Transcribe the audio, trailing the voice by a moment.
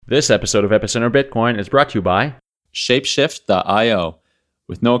This episode of Epicenter Bitcoin is brought to you by Shapeshift.io.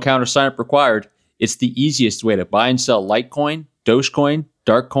 With no account or sign-up required, it's the easiest way to buy and sell Litecoin, Dogecoin,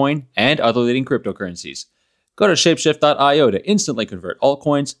 Darkcoin, and other leading cryptocurrencies. Go to Shapeshift.io to instantly convert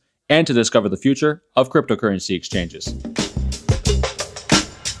altcoins and to discover the future of cryptocurrency exchanges.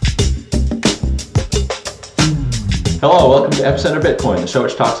 Hello, welcome to Epicenter Bitcoin, the show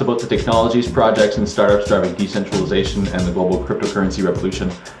which talks about the technologies, projects, and startups driving decentralization and the global cryptocurrency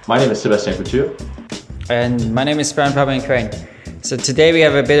revolution. My name is Sébastien Couture. And my name is Brian Crane. So today we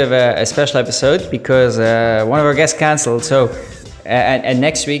have a bit of a special episode because one of our guests canceled. So and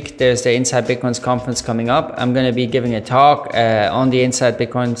next week there's the Inside Bitcoins conference coming up. I'm going to be giving a talk on the Inside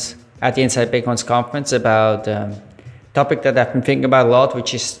Bitcoins at the Inside Bitcoins conference about a topic that I've been thinking about a lot,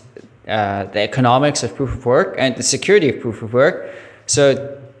 which is the economics of proof of work and the security of proof of work.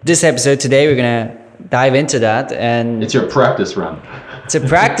 So this episode today we're going to dive into that. And it's your practice run. It's a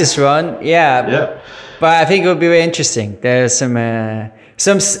practice run, yeah. But I think it will be very interesting. There's some I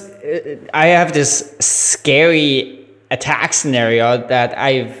have this scary attack scenario that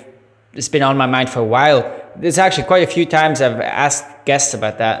it's been on my mind for a while. There's actually quite a few times I've asked guests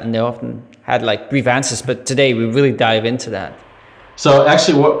about that, and they often had like brief answers. But today we really dive into that. So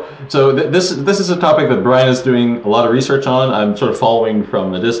actually, this is a topic that Brian is doing a lot of research on. I'm sort of following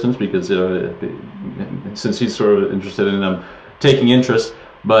from a distance because since he's sort of interested in them, taking interest.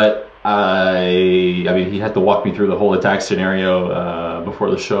 But I mean, he had to walk me through the whole attack scenario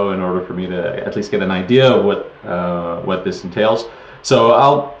before the show in order for me to at least get an idea of what this entails. So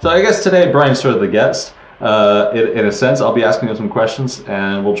I guess today Brian's sort of the guest. In a sense, I'll be asking him some questions,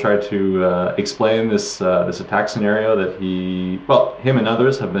 and we'll try to explain this attack scenario that him and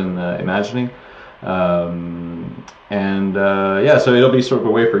others have been imagining. So it'll be sort of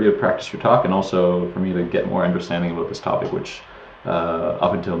a way for you to practice your talk, and also for me to get more understanding about this topic, which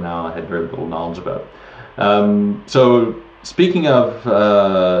up until now I had very little knowledge about. So speaking of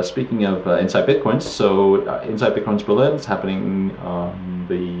Inside Bitcoins, so Inside Bitcoins Berlin is happening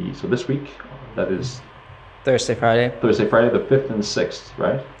this week. That is Thursday, Friday, the 5th and 6th,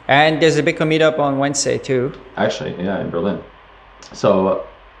 right? And there's a Bitcoin meetup on Wednesday too. Actually, yeah, in Berlin. So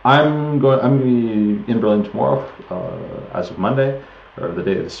I'm going to be in Berlin tomorrow, as of Monday, or the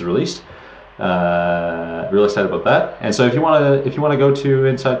day this is released. Really excited about that. And so if you want to go to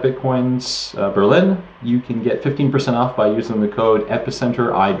Inside Bitcoins Berlin, you can get 15% off by using the code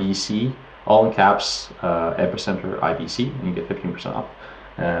Epicenter IBC, all in caps, Epicenter IBC, and you get 15% off.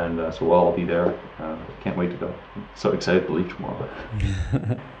 And so we'll all be there. Can't wait to go. I'm so excited to leave tomorrow.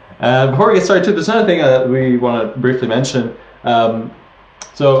 Before we get started, too, there's another thing that we want to briefly mention.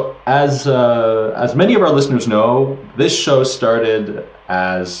 So as many of our listeners know, this show started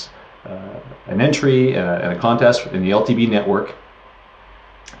as an entry and a contest in the LTB network.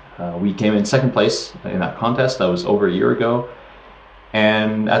 We came in second place in that contest. That was over a year ago.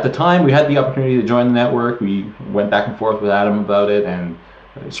 And at the time, we had the opportunity to join the network. We went back and forth with Adam about it and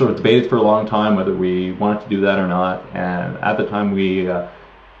sort of debated for a long time whether we wanted to do that or not. And at the time, we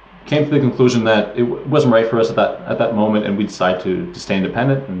came to the conclusion that it wasn't right for us at that moment, and we decided to stay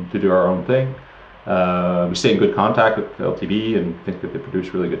independent and to do our own thing. We stay in good contact with LTB and think that they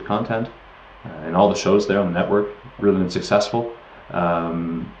produce really good content. And all the shows there on the network really been successful.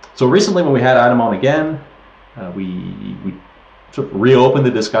 So recently, when we had Adam on again, we sort of reopened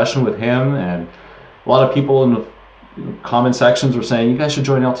the discussion with him, and a lot of people in the comment sections were saying, you guys should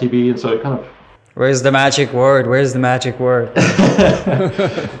join LTB, and so it kind of... Where's the magic word?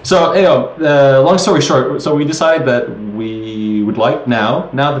 So, long story short, so we decided that we would like now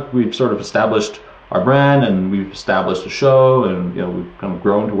that we've sort of established our brand and we've established a show and we've kind of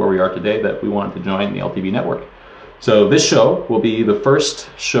grown to where we are today, that we wanted to join the LTB network. So this show will be the first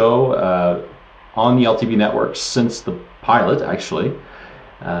show on the LTB network since the pilot, actually.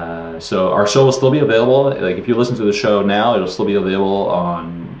 So our show will still be available. Like if you listen to the show now, it'll still be available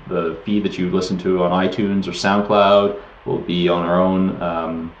on the feed that you listen to on iTunes or SoundCloud. We'll be on our own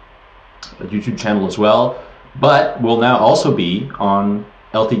YouTube channel as well. But we'll now also be on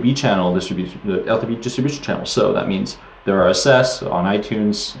LTB distribution channel. So that means their RSS on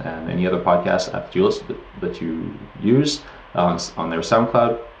iTunes and any other podcast app that you use on their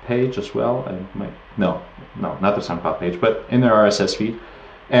SoundCloud page as well. No, not the SoundCloud page, but in their RSS feed,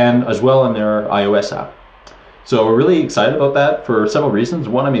 and as well in their iOS app. So we're really excited about that for several reasons.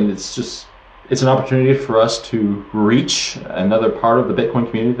 One, I mean, it's an opportunity for us to reach another part of the Bitcoin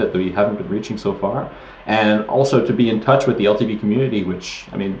community that we haven't been reaching so far, and also to be in touch with the LTB community, which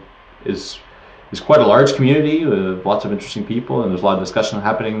I mean is quite a large community with lots of interesting people, and there's a lot of discussion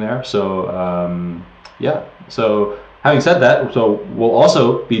happening there. So so having said that, so we'll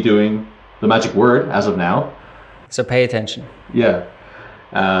also be doing the magic word as of now. So pay attention. Yeah.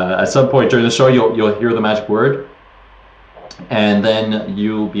 At some point during the show, you'll hear the magic word, and then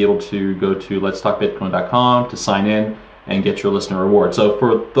you'll be able to go to letstalkbitcoin.com to sign in and get your listener reward. So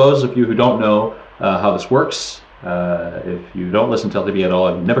for those of you who don't know how this works, if you don't listen to LTB at all,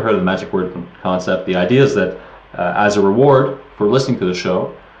 I've never heard of the magic word concept. The idea is that as a reward for listening to the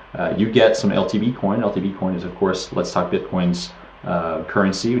show, you get some LTB coin. LTB coin is, of course, Let's Talk Bitcoin's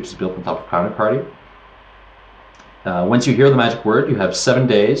currency, which is built on top of Counterparty. Once you hear the magic word, you have 7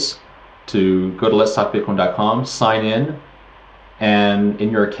 days to go to letstalkbitcoin.com, sign in, and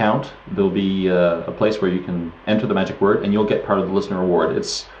in your account there'll be a place where you can enter the magic word, and you'll get part of the listener reward.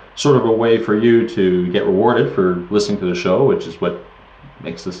 It's sort of a way for you to get rewarded for listening to the show, which is what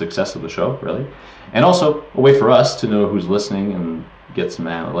makes the success of the show, really. And also a way for us to know who's listening and get some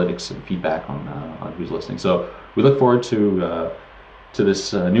analytics and feedback on who's listening. So we look forward to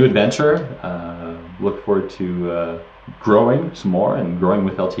this new adventure. Look forward to growing some more and growing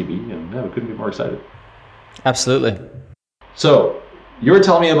with LTB, and yeah, we couldn't be more excited. Absolutely. So you were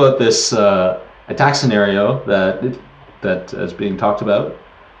telling me about this attack scenario that is being talked about.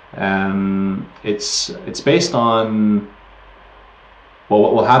 It's based on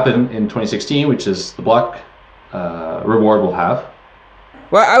what will happen in 2016, which is the block reward will have.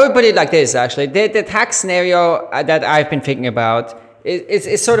 Well, I would put it like this, actually. The attack scenario that I've been thinking about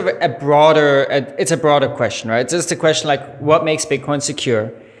it's sort of a broader question, right? It's just a question like, what makes Bitcoin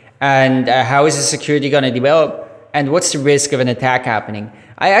secure? And how is the security going to develop? And what's the risk of an attack happening?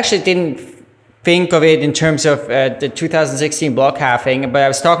 I actually didn't think of it in terms of the 2016 block halving, but I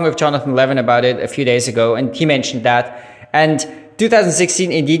was talking with Jonathan Levin about it a few days ago, and he mentioned that. And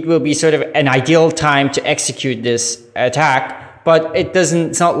 2016 indeed will be sort of an ideal time to execute this attack, but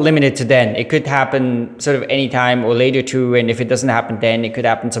it's not limited to then. It could happen sort of any time or later too, and if it doesn't happen then, it could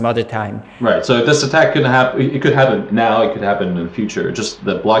happen some other time. Right, so this attack could happen, it could happen now, it could happen in the future, just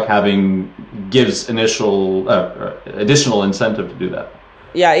the block halving gives additional incentive to do that.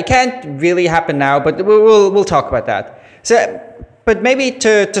 Yeah, it can't really happen now, but we'll talk about that. So, but maybe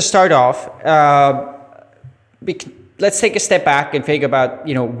to start off, let's take a step back and think about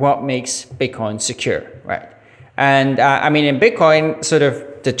what makes Bitcoin secure, right? And I mean, in Bitcoin, sort of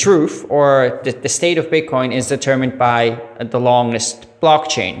the truth or the state of Bitcoin is determined by the longest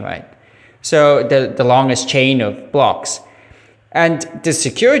blockchain, right? So the longest chain of blocks. And the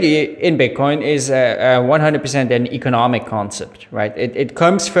security in Bitcoin is 100% an economic concept, right? It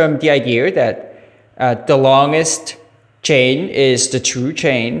comes from the idea that the longest chain is the true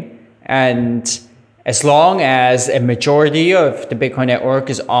chain, and as long as a majority of the Bitcoin network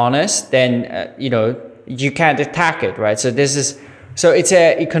is honest, then you can't attack it, right? So it's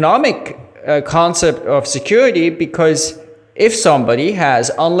an economic concept of security, because if somebody has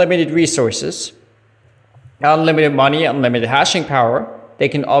unlimited resources, unlimited money, unlimited hashing power, they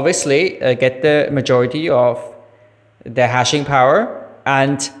can obviously get the majority of the hashing power,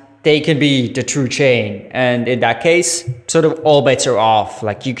 and they can be the true chain. And in that case, sort of all bets are off.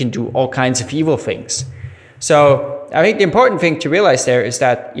 Like, you can do all kinds of evil things. So I think the important thing to realize there is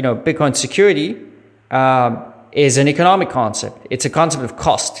that, Bitcoin security is an economic concept. It's a concept of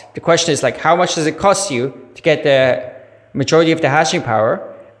cost. The question is, like, how much does it cost you to get the majority of the hashing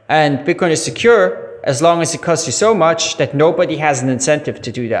power? And Bitcoin is secure as long as it costs you so much that nobody has an incentive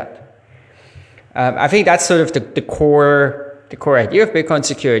to do that. I think that's sort of the core idea of Bitcoin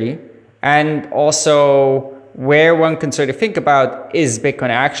security, and also where one can sort of think about, is Bitcoin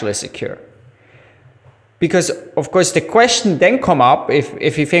actually secure? Because of course the question then come up,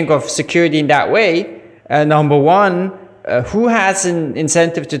 if you think of security in that way, number one, who has an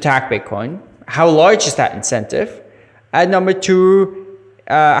incentive to attack Bitcoin? How large is that incentive? And number two,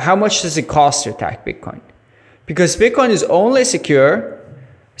 how much does it cost to attack Bitcoin? Because Bitcoin is only secure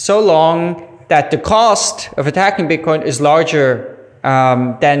so long that the cost of attacking Bitcoin is larger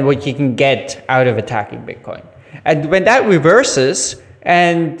than what you can get out of attacking Bitcoin. And when that reverses,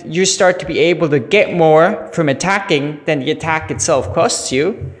 and you start to be able to get more from attacking than the attack itself costs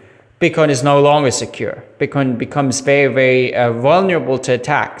you, Bitcoin is no longer secure. Bitcoin becomes very, very vulnerable to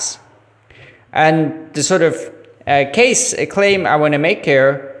attacks. And the sort of a claim I want to make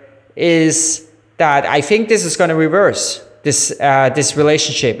here is that I think this is going to reverse this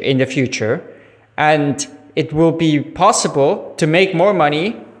relationship in the future, and it will be possible to make more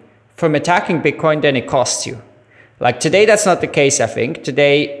money from attacking Bitcoin than it costs you. Like today, that's not the case. I think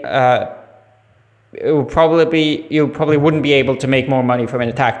today you probably wouldn't be able to make more money from an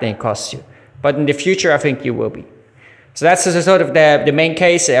attack than it costs you, but in the future, I think you will be. So that's sort of the main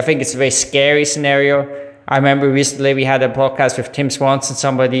case. I think it's a very scary scenario. I remember recently we had a podcast with Tim Swanson.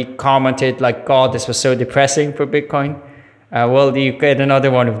 Somebody commented like, "God, this was so depressing for Bitcoin." Well, you get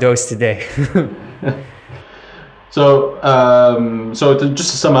another one of those today. So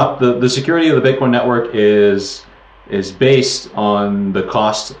just to sum up, the security of the Bitcoin network is based on the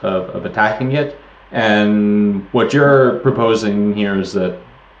cost of attacking it, and what you're proposing here is that,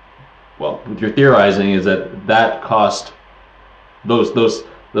 well, what you're theorizing is that cost,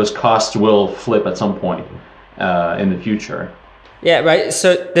 those costs will flip at some point in the future. Yeah, right.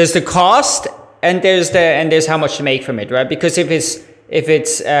 So there's the cost, and there's how much to make from it, right? Because if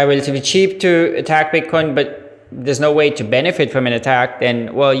it's relatively cheap to attack Bitcoin, but there's no way to benefit from an attack,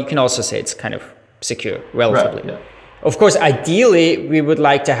 then, well, you can also say it's kind of secure, relatively. Right, yeah. Of course, ideally, we would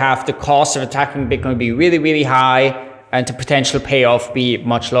like to have the cost of attacking Bitcoin be really, really high and the potential payoff be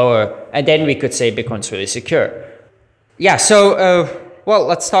much lower. And then we could say Bitcoin's really secure. Yeah, so, well,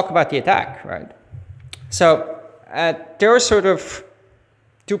 let's talk about the attack, right? So there are sort of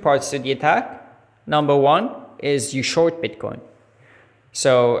two parts to the attack. Number one is you short Bitcoin.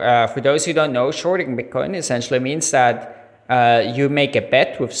 So for those who don't know, shorting Bitcoin essentially means that you make a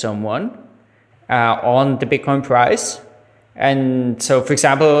bet with someone on the Bitcoin price. And so, for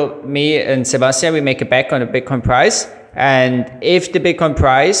example, me and Sebastian, we make a bet on the Bitcoin price. And if the Bitcoin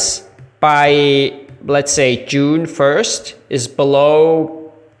price by, let's say, June 1st is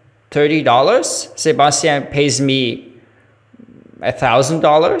below $30, Sebastian pays me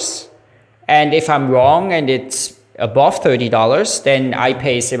 $1,000. And if I'm wrong and it's above $30, then I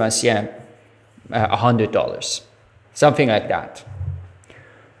pay Sebastian $100, something like that.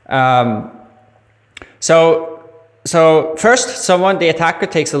 So first, the attacker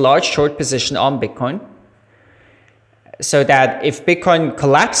takes a large short position on Bitcoin, so that if Bitcoin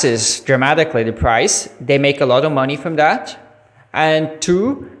collapses dramatically, the price, they make a lot of money from that. And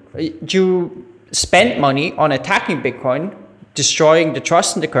two, you spend money on attacking Bitcoin, destroying the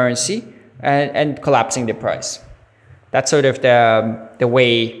trust in the currency, and collapsing the price. That's sort of the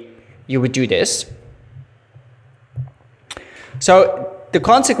way you would do this. So the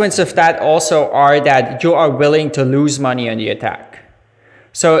consequence of that also are that you are willing to lose money on the attack.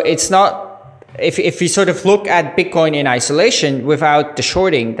 So it's not, if we sort of look at Bitcoin in isolation without the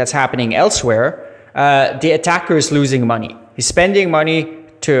shorting that's happening elsewhere, the attacker is losing money. He's spending money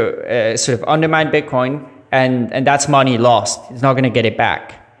to sort of undermine Bitcoin, and that's money lost. He's not going to get it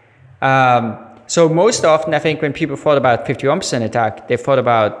back. So most often, I think when people thought about 51% attack, they thought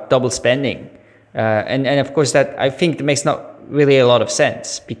about double spending. And of course, that I think that makes not really a lot of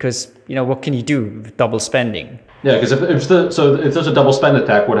sense, because, you know, what can you do with double spending? Yeah, because if there's a double spend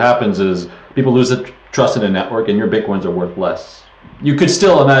attack, what happens is people lose the trust in the network, and your Bitcoins are worth less. You could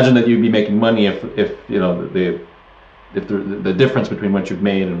still imagine that you'd be making money if you know the difference between what you've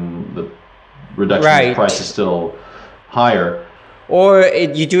made and the reduction in price is still higher. Or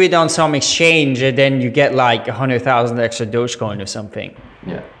you do it on some exchange, and then you get like 100,000 extra Dogecoin or something.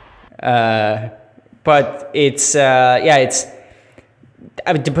 Yeah. But it's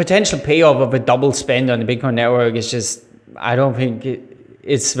I mean, the potential payoff of a double spend on the Bitcoin network is just, I don't think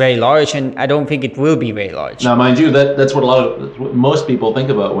it's very large, and I don't think it will be very large. Now, mind you, that's what most people think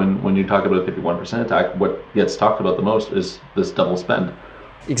about when you talk about a 51% attack. What gets talked about the most is this double spend.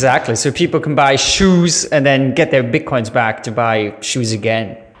 Exactly. So people can buy shoes and then get their Bitcoins back to buy shoes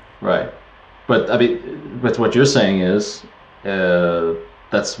again. Right. But I mean, but what you're saying is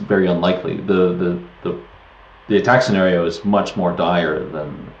that's very unlikely. The attack scenario is much more dire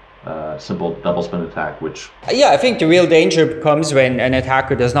than simple double spend attack, which I think the real danger comes when an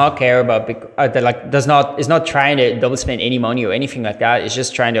attacker does not care about is not trying to double spend any money or anything like that. It's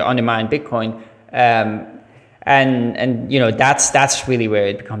just trying to undermine Bitcoin. And you know, that's really where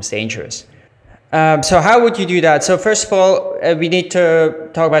it becomes dangerous. So how would you do that? So first of all, we need to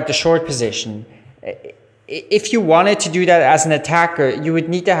talk about the short position. If you wanted to do that as an attacker, you would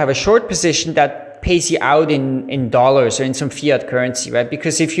need to have a short position that pays you out in dollars or in some fiat currency, right?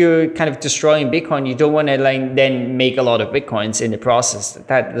 Because if you're kind of destroying Bitcoin, you don't want to then make a lot of Bitcoins in the process.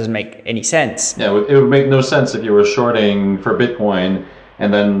 That doesn't make any sense. Yeah, it would make no sense if you were shorting for Bitcoin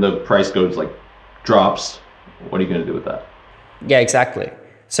and then the price goes drops. What are you going to do with that? Yeah, exactly.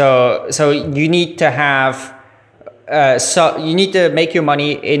 So you need to have, you need to make your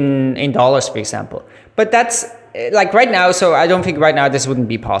money in dollars, for example. But that's like right now. So I don't think right now this wouldn't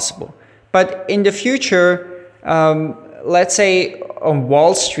be possible. But in the future, let's say on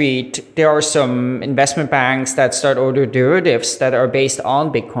Wall Street, there are some investment banks that start order derivatives that are based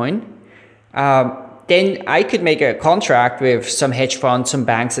on Bitcoin. Then I could make a contract with some hedge funds, some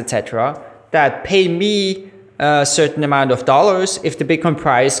banks, etc., that pay me a certain amount of dollars if the Bitcoin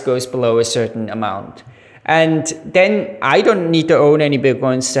price goes below a certain amount. And then I don't need to own any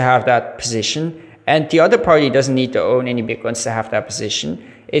Bitcoins to have that position. And the other party doesn't need to own any Bitcoins to have that position.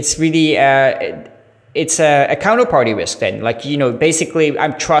 It's really, it's a counterparty risk then. Like, basically I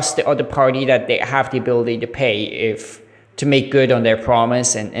trust the other party that they have the ability to pay to make good on their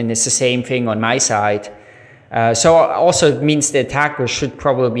promise. And it's the same thing on my side. So also it means the attacker should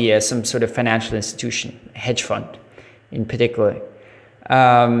probably be some sort of financial institution, hedge fund in particular.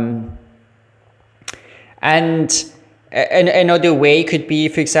 And another way could be,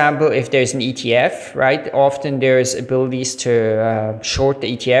 for example, if there's an ETF, right? Often there's abilities to short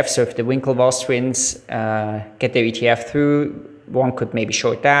the ETF. So if the Winklevoss twins get their ETF through, one could maybe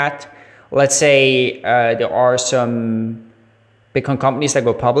short that. Let's say there are some Bitcoin companies that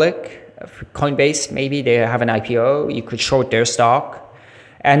go public. Coinbase, maybe they have an IPO. You could short their stock.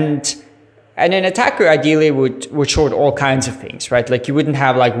 And an attacker ideally would short all kinds of things, right? Like you wouldn't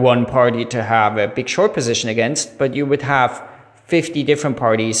have like one party to have a big short position against, but you would have 50 different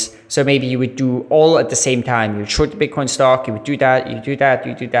parties. So maybe you would do all at the same time. You would short the Bitcoin stock, you would do that, you do that,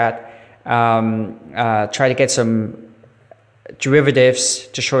 you do that. Try to get some derivatives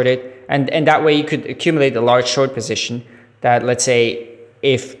to short it. And that way you could accumulate a large short position that, let's say,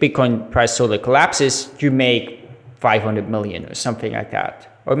 if Bitcoin price totally collapses, you make 500 million or something like that.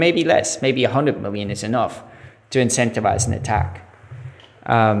 Or maybe less, maybe 100 million is enough to incentivize an attack.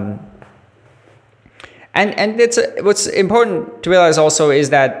 And that's what's important to realize also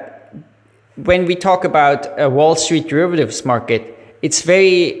is that when we talk about a Wall Street derivatives market, it's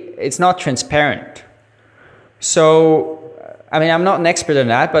not transparent. So, I mean, I'm not an expert on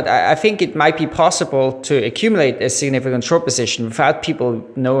that, but I think it might be possible to accumulate a significant short position without people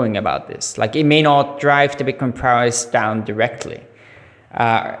knowing about this. Like it may not drive the Bitcoin price down directly.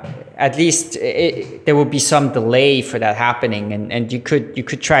 At least there will be some delay for that happening, and you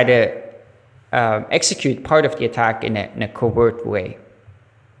could try to execute part of the attack in a covert way.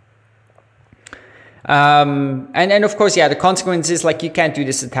 And then of course, the consequence is like you can't do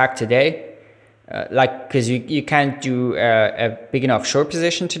this attack today. Because you can't do a big enough short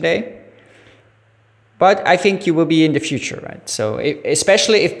position today. But I think you will be in the future, right? So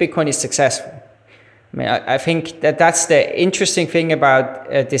especially if Bitcoin is successful. I mean, I think that's the interesting thing about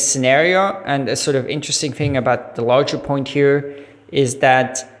this scenario, and a sort of interesting thing about the larger point here is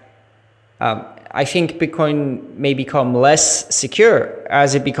that I think Bitcoin may become less secure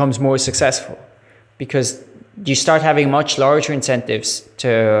as it becomes more successful, because you start having much larger incentives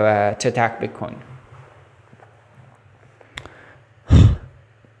to attack Bitcoin.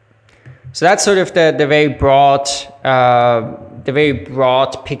 So that's sort of the very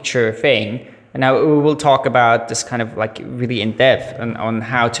broad picture thing. And now we will talk about this kind of like really in depth on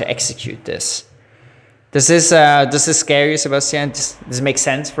how to execute this. Does this scare you, Sebastian? Does this make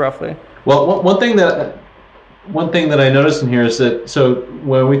sense roughly? Well, one thing that I noticed in here is that, so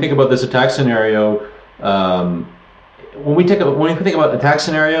when we think about this attack scenario, when we think about attack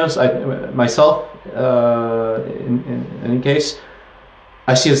scenarios, myself, in any case,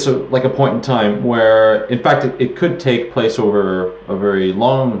 I see it so like a point in time where, in fact, it could take place over a very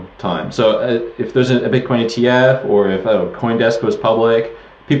long time. So if there's a Bitcoin ETF, or if CoinDesk goes public,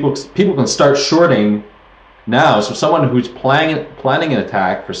 people can start shorting now. So someone who's planning an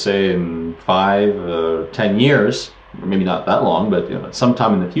attack for, say, in 5 or 10 years, or maybe not that long, but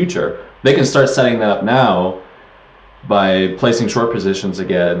sometime in the future, they can start setting that up now by placing short positions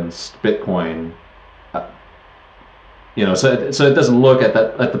against Bitcoin. So it doesn't look at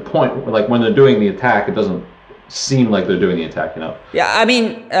the point, like when they're doing the attack, it doesn't seem like they're doing the attack, Yeah, I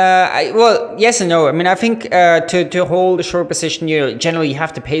mean, well, yes and no. I mean, I think to hold a short position, generally you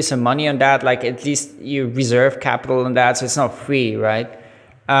have to pay some money on that. Like at least you reserve capital on that, so it's not free, right?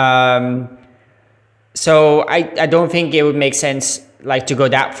 So I don't think it would make sense like to go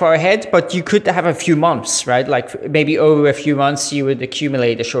that far ahead, but you could have a few months, right? Like maybe over a few months you would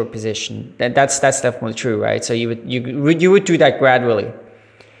accumulate a short position. That's definitely true, right? So you would do that gradually.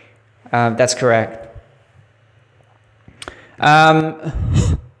 That's correct.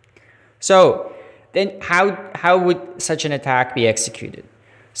 So then how would such an attack be executed?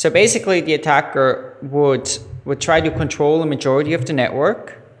 So basically the attacker would try to control a majority of the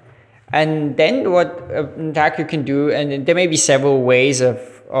network. And then what an attacker can do, and there may be several ways of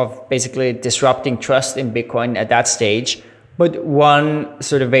basically disrupting trust in Bitcoin at that stage, but one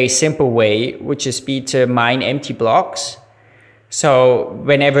sort of very simple way would just be to mine empty blocks. So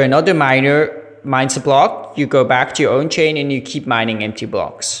whenever another miner mines a block, you go back to your own chain and you keep mining empty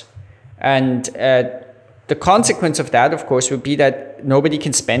blocks. And the consequence of that, of course, would be that nobody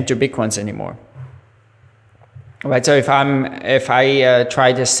can spend their Bitcoins anymore. Right, so if I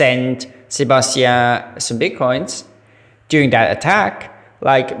try to send Sebastien some Bitcoins during that attack,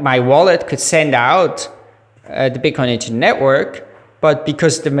 like my wallet could send out the Bitcoin into the network, but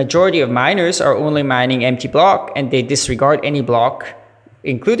because the majority of miners are only mining empty block and they disregard any block,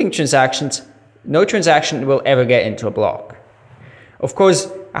 including transactions, no transaction will ever get into a block. Of course,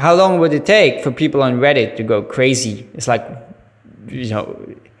 how long would it take for people on Reddit to go crazy? It's like,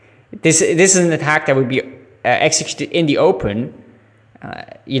 this is an attack that would be executed in the open.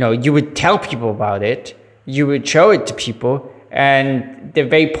 You would tell people about it, you would show it to people, and the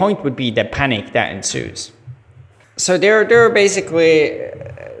very point would be the panic that ensues. So there are basically,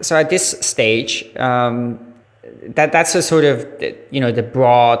 so at this stage, that's a sort of the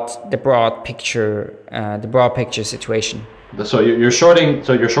broad picture situation. So you're shorting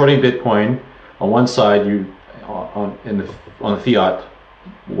Bitcoin on one side, on the fiat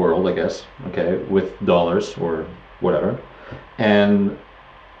world, I guess, okay, with dollars or whatever, and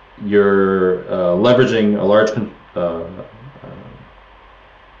you're leveraging a large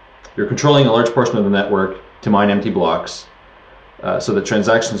you're controlling a large portion of the network to mine empty blocks, so that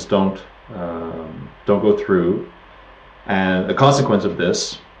transactions don't go through. And the consequence of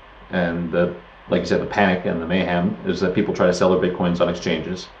this, and like you said, the panic and the mayhem, is that people try to sell their Bitcoins on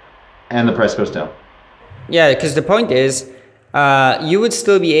exchanges, and the price goes down. Yeah, because the point is, you would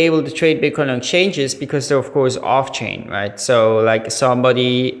still be able to trade Bitcoin on exchanges because they're of course off-chain, right? So like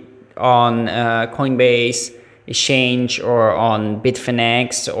somebody on Coinbase exchange or on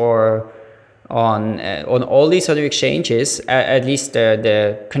Bitfinex or on all these other exchanges, at least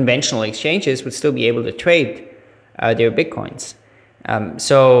the conventional exchanges, would still be able to trade their Bitcoins.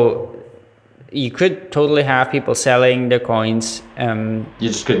 So you could totally have people selling their coins. You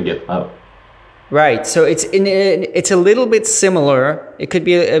just couldn't get them out. Right. So it's a little bit similar. It could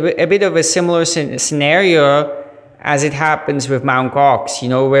be a bit of a similar scenario as it happens with Mt.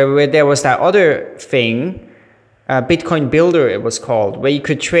 Gox, where there was that other thing, Bitcoin Builder it was called, where you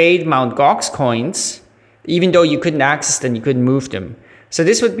could trade Mt. Gox coins, even though you couldn't access them, you couldn't move them. So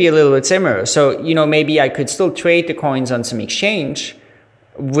this would be a little bit similar. So, maybe I could still trade the coins on some exchange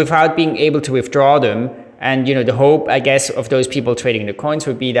without being able to withdraw them. And, the hope, I guess, of those people trading the coins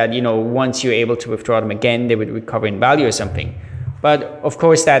would be that, once you're able to withdraw them again, they would recover in value or something. But of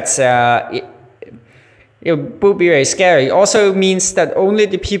course, that's, it would be very scary. Also means that only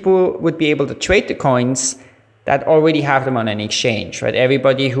the people would be able to trade the coins that already have them on an exchange, right?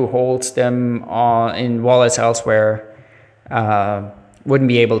 Everybody who holds them in wallets elsewhere wouldn't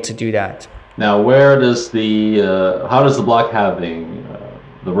be able to do that. Now, how does the block halving,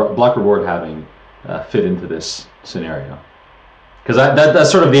 the block reward halving, fit into this scenario? Because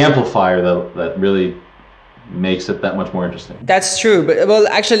that's sort of the amplifier that really makes it that much more interesting. That's true,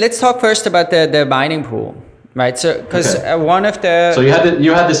 but actually, let's talk first about the mining pool, right? So, because one of the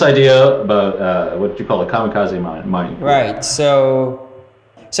you had this idea about what you call a kamikaze mining pool. Right. So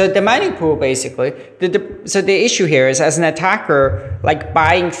the mining pool, basically, so the issue here is, as an attacker, like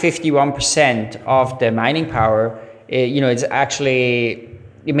buying 51% of the mining power, it's actually,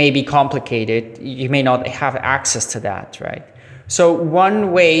 it may be complicated. You may not have access to that, right? So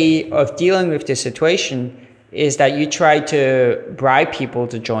one way of dealing with this situation is that you try to bribe people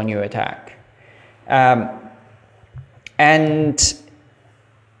to join your attack. And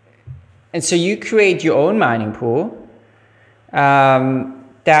so you create your own mining pool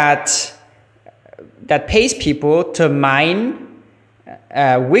that pays people to mine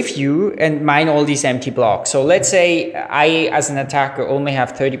with you and mine all these empty blocks. So let's say I, as an attacker, only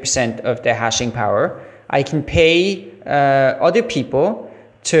have 30% of the hashing power. I can pay other people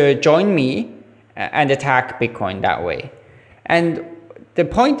to join me and attack Bitcoin that way. And the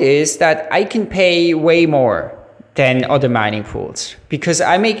point is that I can pay way more than other mining pools because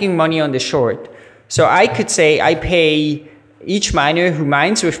I'm making money on the short. So I could say I pay each miner who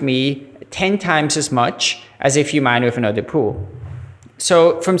mines with me 10 times as much as if you mine with another pool.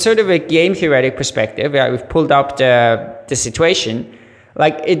 So from sort of a game theoretic perspective, we've pulled up the situation,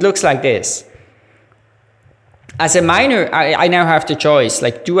 like it looks like this. As a miner, I now have the choice,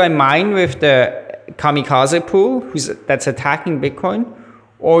 like, do I mine with the kamikaze pool that's attacking Bitcoin,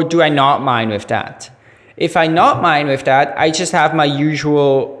 or do I not mine with that? If I not mine with that, I just have my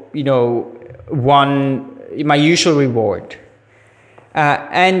usual, my usual reward.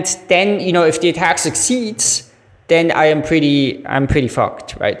 And then, if the attack succeeds, then I'm pretty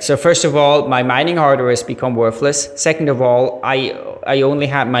fucked, right? So first of all, my mining hardware has become worthless. Second of all, I only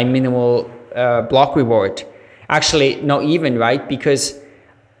have my minimal block reward. Actually, not even, right? Because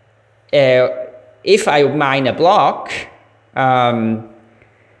if I mine a block,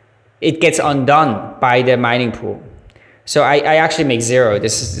 it gets undone by the mining pool. So I actually make 0.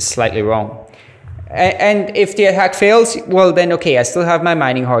 This is slightly wrong. And if the attack fails, well then okay, I still have my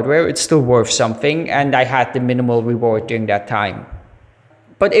mining hardware, it's still worth something, and I had the minimal reward during that time.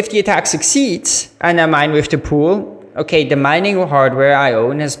 But if the attack succeeds and I mine with the pool, okay, the mining hardware I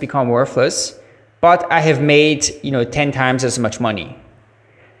own has become worthless, but I have made 10 times as much money.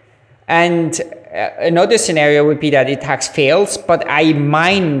 And another scenario would be that the attack fails, but I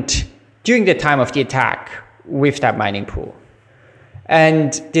mined during the time of the attack with that mining pool.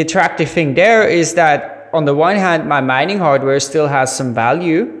 And the attractive thing there is that on the one hand, my mining hardware still has some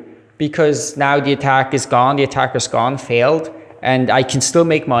value because now the attack is gone, the attacker's gone, failed, and I can still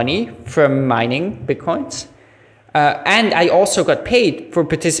make money from mining Bitcoins. And I also got paid for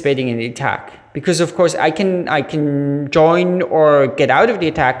participating in the attack because of course I can join or get out of the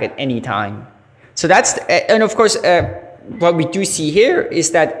attack at any time. So that's, and of course, what we do see here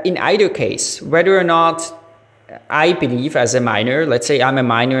is that in either case, whether or not I believe as a miner, let's say I'm a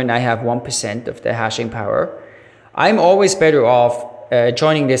miner and I have 1% of the hashing power, I'm always better off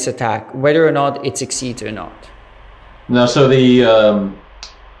joining this attack, whether or not it succeeds or not. Now, so the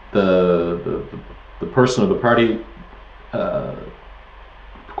person or the party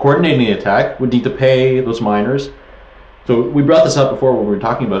coordinating the attack would need to pay those miners. So we brought this up before when we were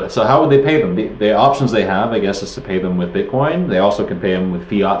talking about it. So how would they pay them? The options they have, I guess, is to pay them with Bitcoin. They also can pay them with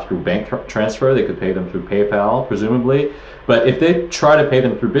fiat through bank transfer. They could pay them through PayPal, presumably. But if they try to pay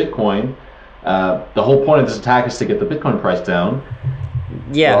them through Bitcoin, the whole point of this attack is to get the Bitcoin price down.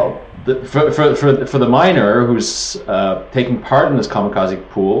 Yeah. Well, for the miner who's taking part in this kamikaze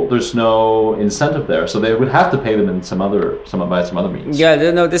pool, there's no incentive there. So they would have to pay them in some other means. Yeah,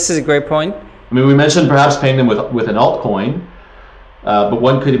 no, this is a great point. I mean, we mentioned perhaps paying them with an altcoin, but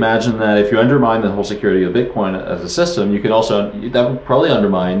one could imagine that if you undermine the whole security of Bitcoin as a system, you can also, that would probably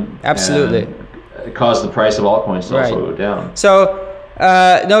undermine, absolutely, and cause the price of altcoins to also go down. So,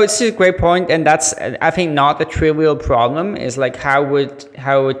 no, it's a great point, and that's, I think, not a trivial problem. Is like how would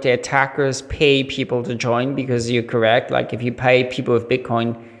the attackers pay people to join? Because you're correct. Like if you pay people with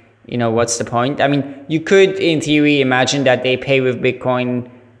Bitcoin, what's the point? I mean, you could, in theory, imagine that they pay with Bitcoin.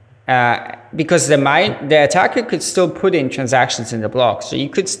 Because the attacker could still put in transactions in the block. So you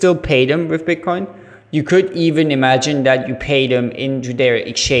could still pay them with Bitcoin. You could even imagine that you pay them into their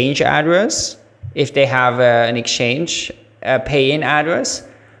exchange address if they have an exchange pay-in address.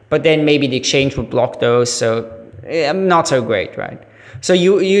 But then maybe the exchange would block those. So not so great, right? So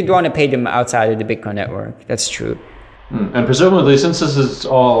you'd want to pay them outside of the Bitcoin network. That's true. And presumably, since this is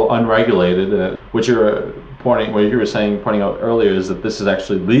all unregulated, what you were pointing out earlier is that this is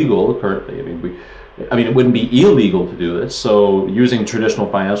actually legal currently. I mean, it wouldn't be illegal to do this. So using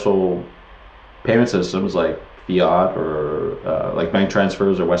traditional financial payment systems like fiat or like bank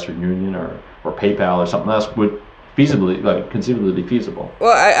transfers or Western Union or PayPal or something else would conceivably be feasible.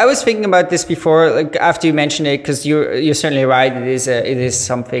 Well, I was thinking about this before, like after you mentioned it, because you're certainly right. It is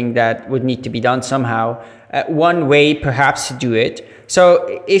something that would need to be done somehow. One way perhaps to do it.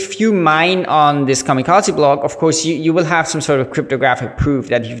 So if you mine on this kamikaze block, of course you will have some sort of cryptographic proof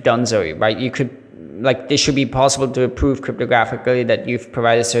that you've done so, right? You could, like, this should be possible to prove cryptographically that you've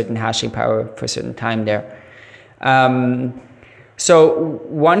provided certain hashing power for a certain time there. So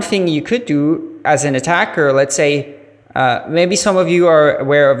one thing you could do as an attacker, let's say, maybe some of you are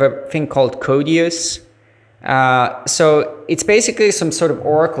aware of a thing called Codius. So it's basically some sort of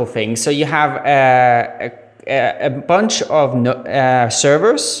Oracle thing. So you have a bunch of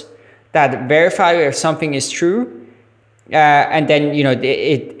servers that verify if something is true, and then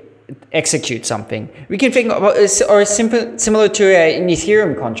it executes something. We can think about similar to an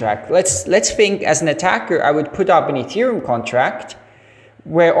Ethereum contract. Let's think as an attacker, I would put up an Ethereum contract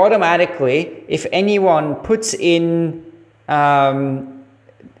where automatically, if anyone puts in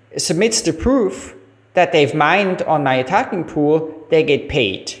submits the proof that they've mined on my attacking pool, they get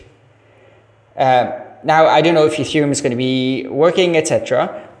paid. Now, I don't know if Ethereum is going to be working,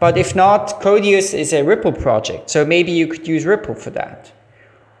 etc. But if not, Codius is a Ripple project. So maybe you could use Ripple for that.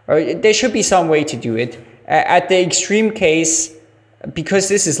 Or there should be some way to do it. At the extreme case, because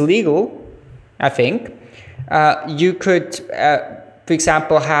this is legal, I think, you could, for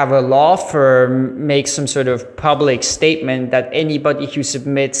example, have a law firm make some sort of public statement that anybody who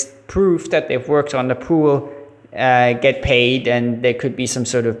submits proof that they've worked on the pool get paid, and there could be some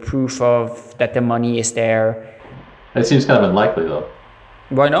sort of proof of that the money is there. It seems kind of unlikely, though.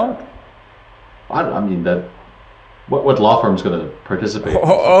 Why not? I mean, that what law firm is going to participate?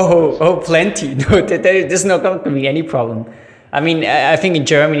 Plenty. No, there's not going to be any problem. I mean, I think in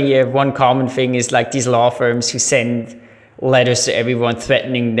Germany, one common thing is like these law firms who send letters to everyone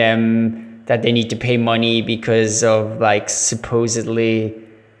threatening them that they need to pay money because of like supposedly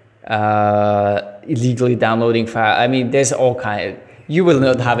illegally downloading file. I mean, there's all kind of, you will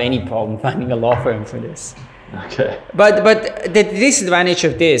not have any problem finding a law firm for this. Okay. But the disadvantage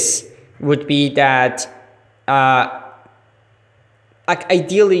of this would be that like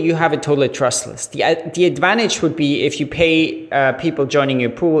ideally you have it totally trustless. The advantage would be if you pay people joining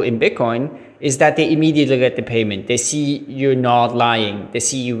your pool in Bitcoin, is that they immediately get the payment. They see you're not lying. They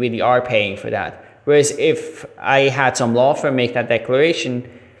see you really are paying for that. Whereas if I had some law firm make that declaration,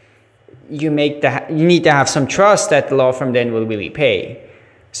 you need to have some trust that the law firm then will really pay.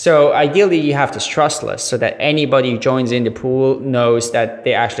 So ideally you have this trustless so that anybody who joins in the pool knows that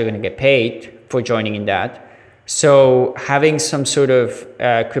they're actually going to get paid for joining in that. So having some sort of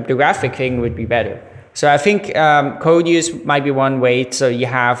cryptographic thing would be better. So I think code use might be one way. So you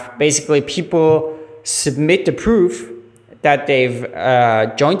have basically people submit the proof that they've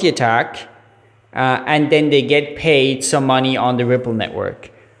joined the attack, and then they get paid some money on the Ripple network,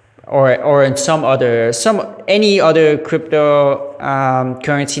 or in any other crypto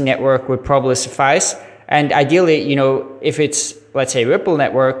currency network would probably suffice. And ideally, if it's, let's say, Ripple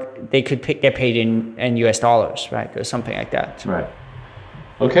network, they could get paid in US dollars, right, or something like that. Right.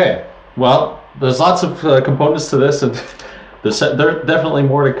 Okay. Well, there's lots of components to this, and there are definitely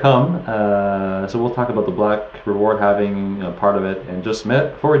more to come. So we'll talk about the Black Reward having part of it in just a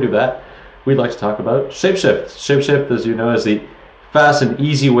minute. Before we do that, we'd like to talk about Shapeshift. Shapeshift, as you know, is the fast and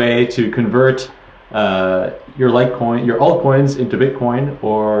easy way to convert your altcoins into Bitcoin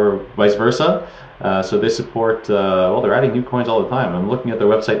or vice versa. So they support, they're adding new coins all the time. I'm looking at their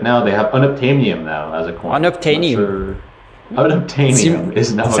website now. They have Unobtainium now as a coin. Unobtainium. Unobtainium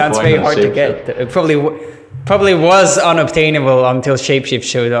is now a coin. Sounds very hard to get. It probably was unobtainable until Shapeshift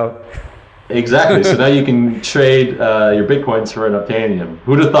showed up. Exactly. So now you can trade your Bitcoins for Unobtainium.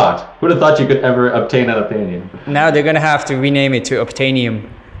 Who'd have thought? Who'd have thought you could ever obtain Unobtainium? Now they're going to have to rename it to Obtainium.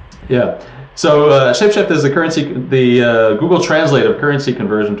 Yeah. So Shapeshift is the Google Translate of currency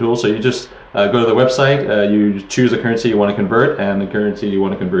conversion tool. So you just go to the website, you choose the currency you want to convert and the currency you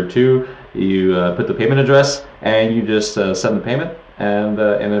want to convert to. You put the payment address and you just send the payment. And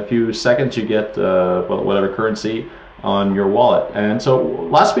in a few seconds you get whatever currency on your wallet. And so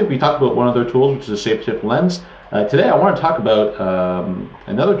last week we talked about one of their tools, which is Shapeshift Lens. Today I want to talk about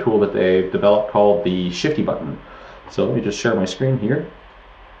another tool that they've developed called the Shifty button. So let me just share my screen here.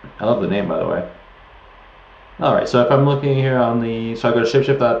 I love the name, by the way. All right, so if I'm looking here so I go to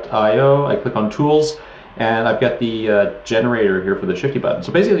shapeshift.io, I click on tools, and I've got the generator here for the Shifty button.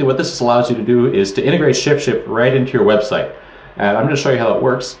 So basically what this allows you to do is to integrate Shapeshift right into your website. And I'm going to show you how it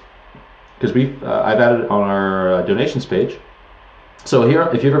works, because I've added it on our donations page. So here,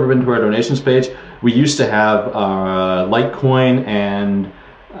 if you've ever been to our donations page, we used to have Litecoin and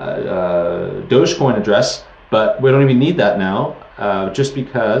Dogecoin address, but we don't even need that now, just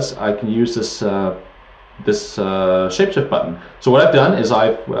because I can use this Shapeshift button. So what I've done is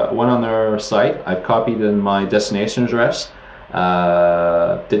I've went on their site, I've copied in my destination address,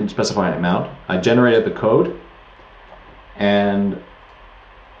 didn't specify an amount. I generated the code, and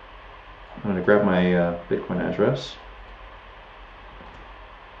I'm going to grab my Bitcoin address,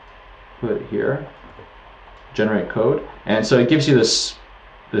 put it here, generate code, and so it gives you this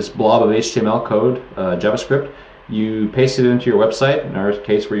blob of HTML code, JavaScript. You paste it into your website. In our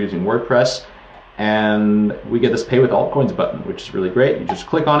case, we're using WordPress, and we get this Pay with Altcoins button, which is really great. You just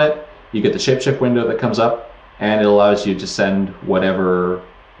click on it, you get the Shapeshift window that comes up, and it allows you to send a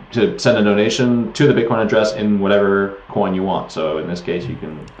donation to the Bitcoin address in whatever coin you want. So in this case, you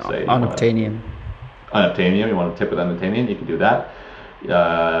can say Unobtainium. You want to tip with Unobtainium, you can do that.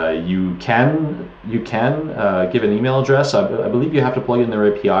 You can give an email address. I believe you have to plug in their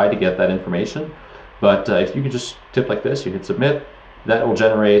API to get that information. But if you could just tip like this, you hit submit, that will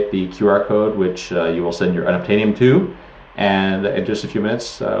generate the QR code, which you will send your Unobtainium to. And in just a few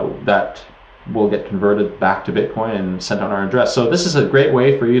minutes, that will get converted back to Bitcoin and sent on our address. So this is a great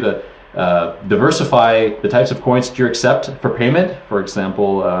way for you to diversify the types of coins that you accept for payment. For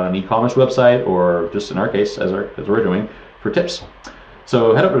example, an e-commerce website, or just in our case, as we're doing, for tips.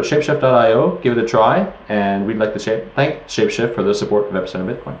 So head over to shapeshift.io, give it a try, and we'd like to thank Shapeshift for the support of Epicenter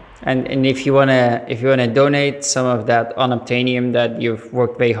Bitcoin. And if you wanna donate some of that Unobtainium that you've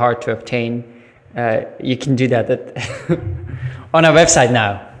worked very hard to obtain, you can do that on our website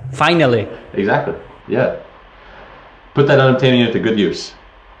now. Finally. Exactly. Yeah. Put that Unobtainium into good use.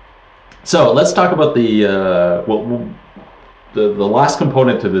 So let's talk about the last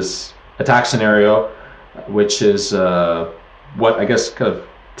component to this attack scenario, which is what I guess kind of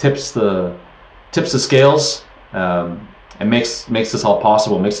tips the scales and makes this all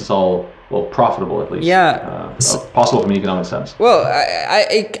possible, makes this all profitable at least. Yeah. Possible from an economic sense. Well,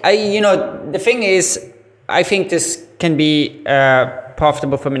 the thing is, I think this can be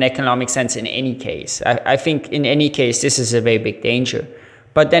profitable from an economic sense in any case. I think in any case, this is a very big danger.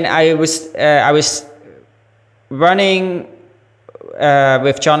 But then I was running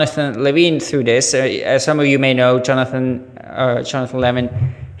with Jonathan Levin through this. As some of you may know, Jonathan Levin,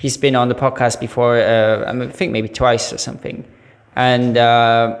 he's been on the podcast before, I think maybe twice or something. And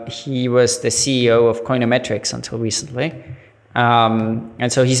he was the CEO of Coinometrics until recently.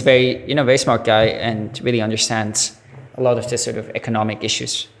 And so he's very smart guy and really understands a lot of the sort of economic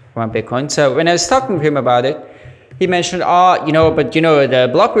issues around Bitcoin. So when I was talking to him about it, he mentioned, the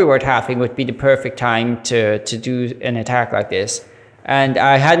block reward halving would be the perfect time to do an attack like this. And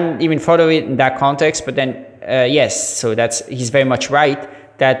I hadn't even thought of it in that context, but then yes, so he's very much right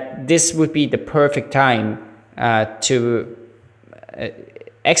that this would be the perfect time to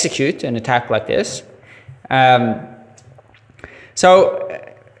execute an attack like this. And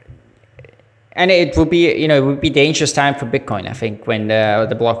it would be dangerous time for Bitcoin, I think, when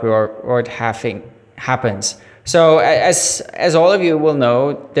the block reward halving happens. So as all of you will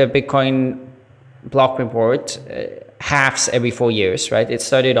know, the Bitcoin block reward halves every 4 years, right? It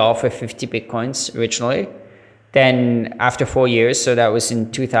started off with 50 Bitcoins originally. Then after 4 years, so that was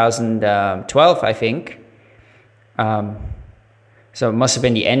in 2012, I think. So it must have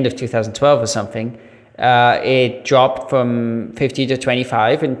been the end of 2012 or something. It dropped from 50 to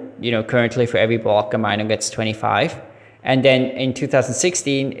 25, and currently for every block a miner gets 25. And then in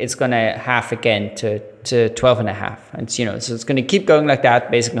 2016, it's gonna half again to 12 and a half. And so it's gonna keep going like that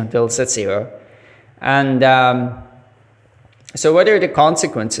basically until it's at zero. And so what are the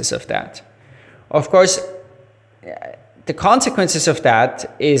consequences of that? Of course, the consequences of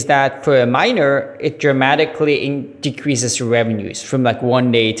that is that for a miner, it dramatically decreases revenues from like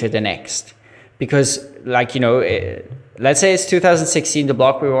one day to the next. Because let's say it's 2016, the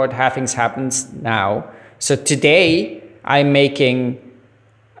block reward halvings happens now. So today I'm making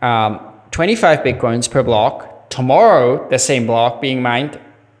 25 Bitcoins per block. Tomorrow, the same block being mined,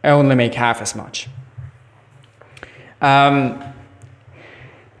 I only make half as much. And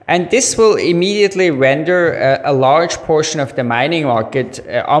this will immediately render a large portion of the mining market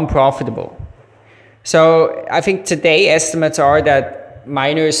unprofitable. So I think today estimates are that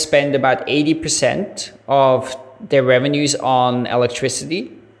miners spend about 80% of their revenues on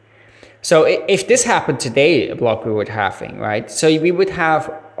electricity. So if this happened today, a block reward halving, right? So we would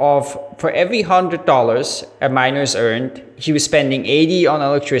have for every $100 a miner's earned, he was spending 80 on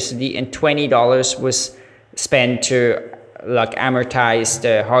electricity and $20 was spent to like amortize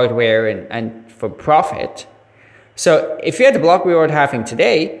the hardware and for profit. So if you had the block reward halving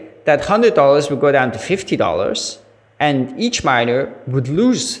today, that $100 would go down to $50 and each miner would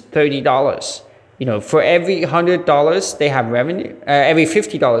lose $30. For every $100 they have revenue, every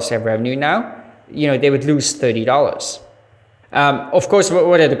 $50 they have revenue now, they would lose $30. Of course,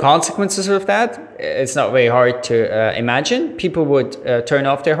 what are the consequences of that? It's not very hard to imagine. People would turn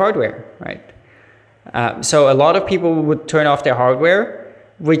off their hardware, right? So a lot of people would turn off their hardware,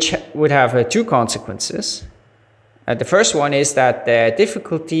 which would have two consequences. The first one is that the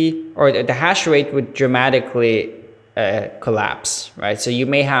difficulty or the hash rate would dramatically collapse, right? So you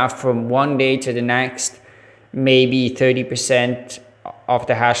may have from one day to the next, maybe 30% of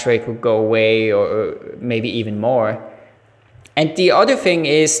the hash rate would go away or maybe even more. And the other thing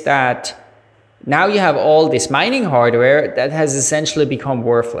is that now you have all this mining hardware that has essentially become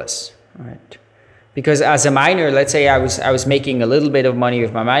worthless, right? Because as a miner, let's say I was making a little bit of money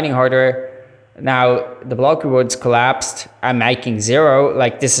with my mining hardware. Now the block rewards collapsed. I'm making zero.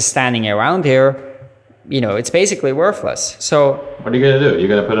 Like this is standing around here. It's basically worthless. So what are you gonna do? You're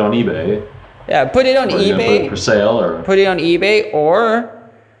gonna put it on eBay? Yeah, put it on eBay. Put it for sale, or put it on eBay, or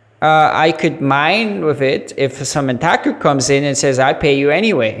I could mine with it. If some attacker comes in and says, "I pay you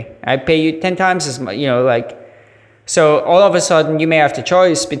anyway. I pay you 10 times as much," So all of a sudden, you may have the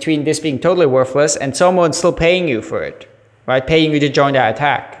choice between this being totally worthless and someone still paying you for it, right? Paying you to join that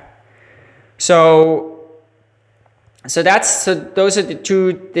attack. So those are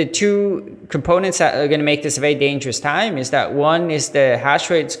the two components that are going to make this a very dangerous time. Is that one is the hash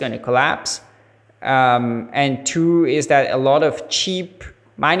rate is going to collapse, and two is that a lot of cheap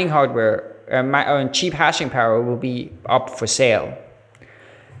mining hardware and cheap hashing power will be up for sale,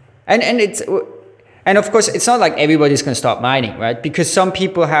 and of course it's not like everybody's going to stop mining, right? Because some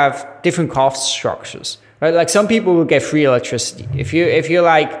people have different cost structures, right? Like some people will get free electricity if you're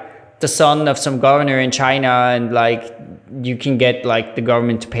like the son of some governor in China and like you can get like the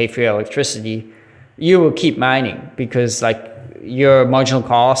government to pay for your electricity, you will keep mining because like your marginal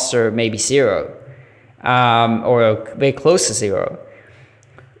costs are maybe zero, or very close to zero.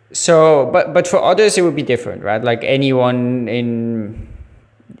 So, but for others it would be different, right? Like anyone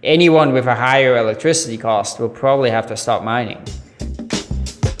with a higher electricity cost will probably have to stop mining.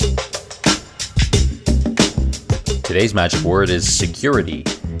 Today's magic word is security.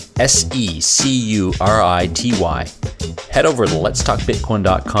 SECURITY. Head over to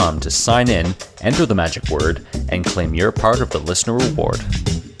letstalkbitcoin.com to sign in, enter the magic word, and claim your part of the listener reward.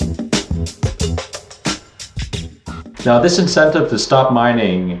 Now, this incentive to stop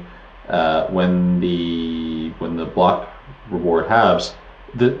mining when the block reward halves,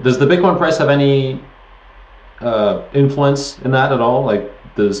 does the Bitcoin price have any influence in that at all? Like,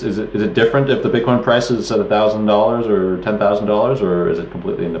 is it different if the Bitcoin price is at $1,000 or $10,000, or is it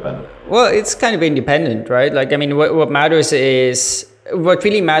completely independent? Well, it's kind of independent, right? Like, I mean, what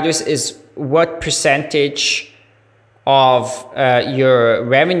really matters is what percentage of your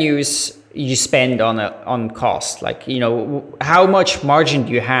revenues you spend on cost. Like, you know, how much margin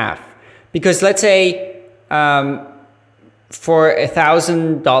do you have? Because let's say for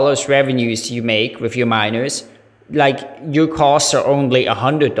 $1,000 revenues you make with your miners, like your costs are only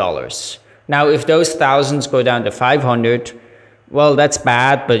 $100. Now, if those thousands go down to 500, well, that's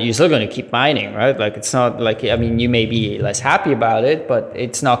bad, but you're still going to keep mining, right? Like, it's not like, I mean, you may be less happy about it, but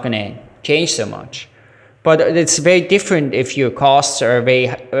it's not going to change so much. But it's very different if your costs are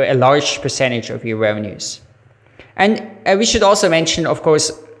a large percentage of your revenues. And we should also mention, of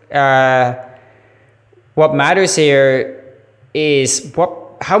course, what matters here is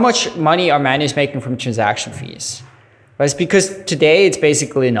how much money are miners making from transaction fees? Right? Because today it's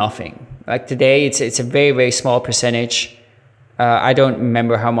basically nothing. Like today it's a very, very small percentage. I don't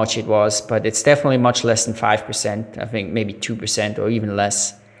remember how much it was, but it's definitely much less than 5%. I think maybe 2% or even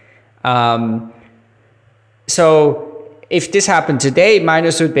less. So if this happened today,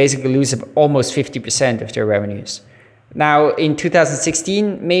 miners would basically lose almost 50% of their revenues. Now in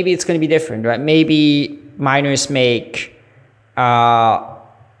 2016, maybe it's going to be different, right? Maybe miners make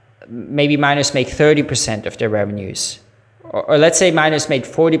 30% of their revenues, or let's say miners made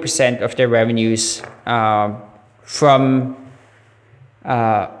 40% of their revenues from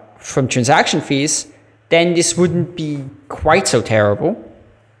transaction fees. Then this wouldn't be quite so terrible,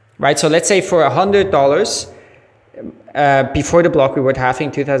 right? So let's say for $100 before the block reward halving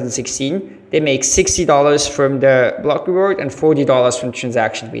in 2016, they make $60 from the block reward and $40 from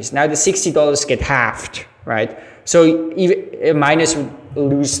transaction fees. Now the $60 get halved, right? So even miners would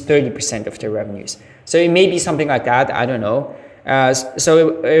lose 30% of their revenues. So it may be something like that. I don't know.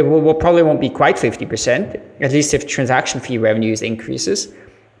 So it probably won't be quite 50%, at least if transaction fee revenues increases,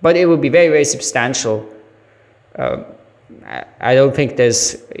 but it will be very, very substantial. I don't think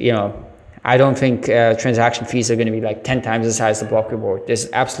transaction fees are going to be like 10 times the size of the block reward.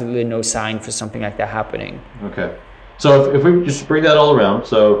 There's absolutely no sign for something like that happening. Okay. So if we just bring that all around,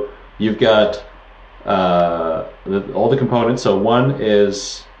 so you've got all the components. So one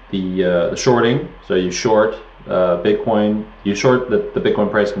is the shorting. So you short Bitcoin. You short the Bitcoin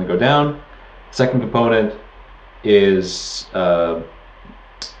price is going to go down. Second component is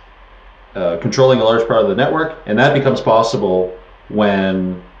controlling a large part of the network, and that becomes possible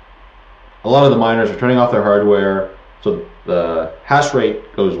when a lot of the miners are turning off their hardware, so the hash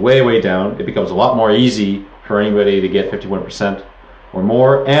rate goes way, way down. It becomes a lot more easy for anybody to get 51% or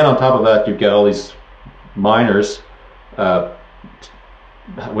more, and on top of that, you get all these miners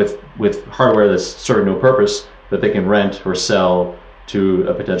with hardware that's serving no purpose that they can rent or sell to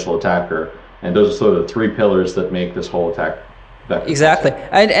a potential attacker. And those are sort of the three pillars that make this whole attack vector. Exactly.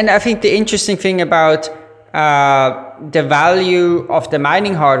 And I think the interesting thing about the value of the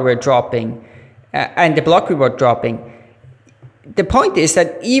mining hardware dropping and the block reward dropping, the point is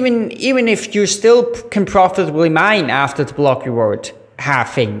that even if you still can profitably mine after the block reward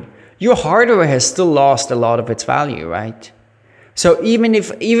halving, your hardware has still lost a lot of its value, right? So even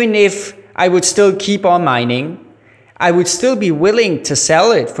if I would still keep on mining, I would still be willing to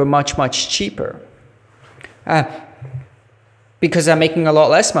sell it for much, much cheaper. Because I'm making a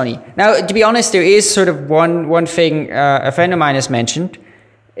lot less money. Now, to be honest, there is sort of one thing a friend of mine has mentioned,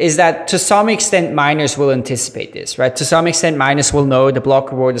 is that to some extent miners will anticipate this, right? To some extent miners will know the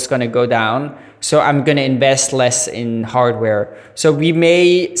block reward is going to go down, so I'm going to invest less in hardware. So we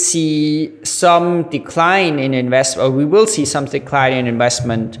may see some decline in investment, or we will see some decline in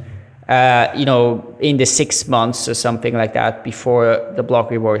investment, in the 6 months or something like that before the block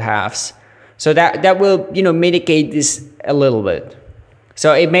reward halves. So that will, mitigate this a little bit.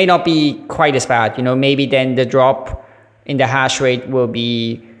 So it may not be quite as bad, maybe then the drop in the hash rate will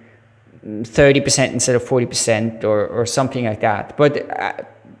be 30% instead of 40% or something like that. But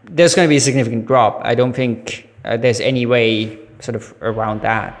there's going to be a significant drop. I don't think there's any way sort of around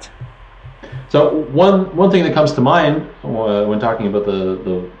that. So one thing that comes to mind when talking about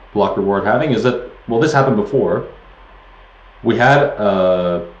the block reward halving is that, well, this happened before. We had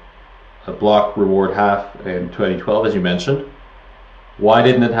a block reward half in 2012, as you mentioned. Why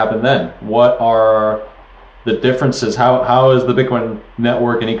didn't it happen then? What are the differences? How is the Bitcoin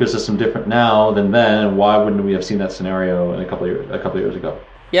network and ecosystem different now than then? And why wouldn't we have seen that scenario in a couple of years ago?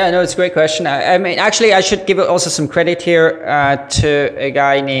 Yeah, no, it's a great question. I mean, actually, I should give also some credit here to a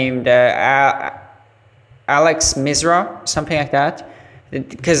guy named Alex Misra, something like that,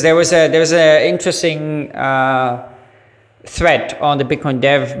 because there was an interesting thread on the Bitcoin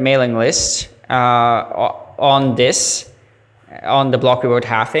Dev mailing list on the block reward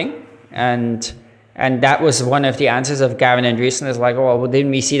halving, and that was one of the answers of Gavin Andresen. Is like, oh, well,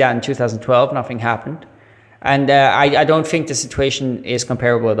 didn't we see that in 2012? Nothing happened. And I don't think the situation is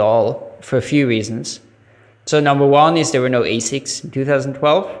comparable at all for a few reasons. So number one is there were no ASICs in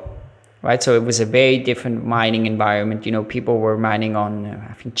 2012, right? So it was a very different mining environment. You know, people were mining on,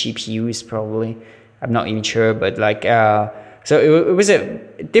 I think, GPUs probably. I'm not even sure, but like, so it was a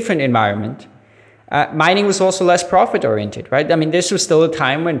different environment. Mining was also less profit oriented, right? I mean, this was still a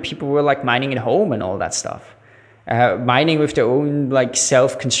time when people were like mining at home and all that stuff. Mining with their own like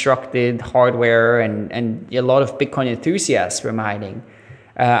self-constructed hardware, and a lot of Bitcoin enthusiasts were mining.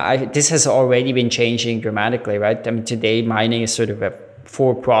 This has already been changing dramatically, right? I mean, today mining is sort of a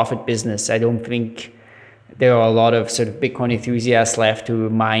for-profit business. I don't think there are a lot of sort of Bitcoin enthusiasts left who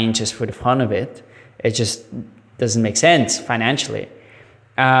mine just for the fun of it. It just doesn't make sense financially.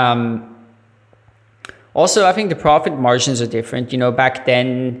 Also, I think the profit margins are different. You know, back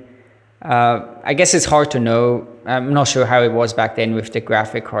then, I guess it's hard to know. I'm not sure how it was back then with the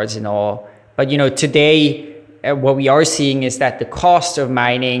graphic cards and all. But, you know, today, what we are seeing is that the cost of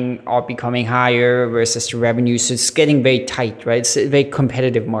mining are becoming higher versus the revenue. So it's getting very tight, right? It's a very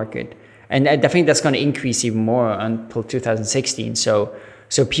competitive market. And I think that's going to increase even more until 2016. So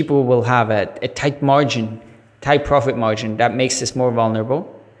people will have a tight margin, tight profit margin that makes this more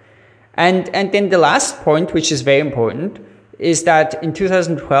vulnerable. And then the last point, which is very important, is that in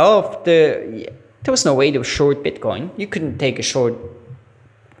 2012, there was no way to short Bitcoin. You couldn't take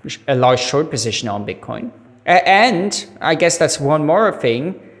a large short position on Bitcoin. And I guess that's one more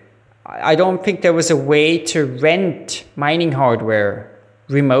thing. I don't think there was a way to rent mining hardware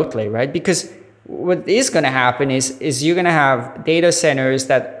remotely, right? Because what is going to happen is you're going to have data centers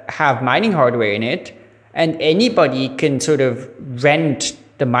that have mining hardware in it, and anybody can sort of rent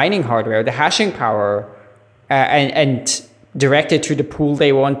the mining hardware, the hashing power, and direct it to the pool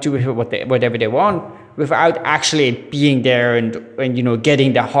they want, do whatever they want, without actually being there and you know,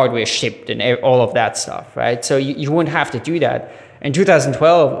 getting the hardware shipped and all of that stuff, right? So you wouldn't have to do that. In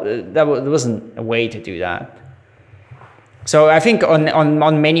 2012, there wasn't a way to do that. So I think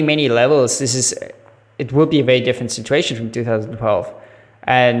on many levels, it will be a very different situation from 2012.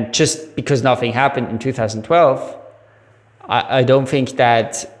 And just because nothing happened in 2012, I don't think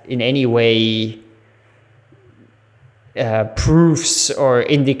that in any way proves or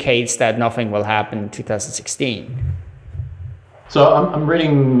indicates that nothing will happen in 2016. So I'm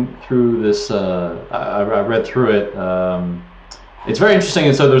reading through this. I read through it. It's very interesting,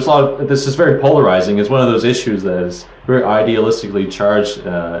 and so there's a lot of this is very polarizing. It's one of those issues that is very idealistically charged,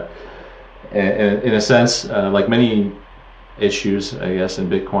 in a sense, like many issues, I guess, in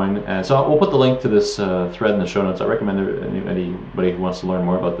Bitcoin. And so we'll put the link to this thread in the show notes. I recommend anybody who wants to learn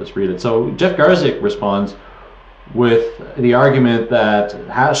more about this read it. So Jeff Garzik responds with the argument that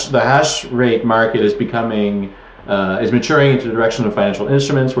the hash rate market is becoming is maturing into the direction of financial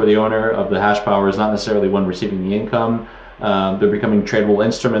instruments where the owner of the hash power is not necessarily one receiving the income. They're becoming tradable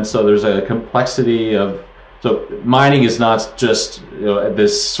instruments. So there's a complexity of, so mining is not just, you know,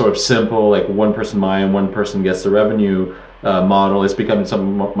 this sort of simple, like one person mine, one person gets the revenue model. It's becoming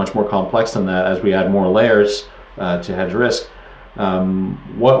something much more complex than that as we add more layers to hedge risk.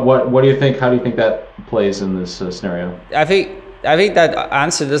 What do you think? How do you think that plays in this scenario? I think that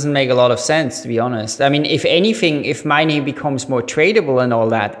answer doesn't make a lot of sense, to be honest. I mean, if anything, if mining becomes more tradable and all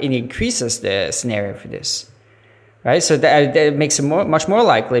that, it increases the scenario for this. Right, so that makes it much more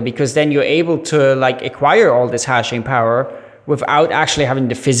likely, because then you're able to like acquire all this hashing power without actually having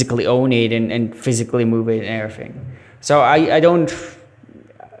to physically own it and physically move it and everything. So I don't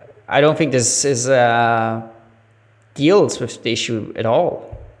think this is deals with the issue at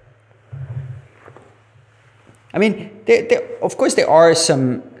all. I mean, of course there are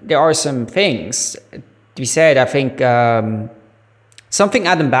some things to be said. I think something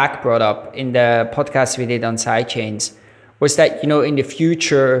Adam Back brought up in the podcast we did on sidechains was that, in the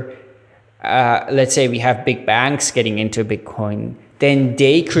future, let's say we have big banks getting into Bitcoin, then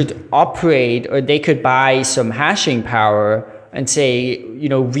they could operate or they could buy some hashing power and say,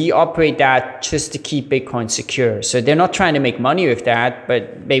 we operate that just to keep Bitcoin secure. So they're not trying to make money with that,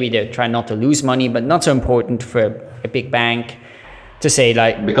 but maybe they're trying not to lose money, but not so important for a big bank to say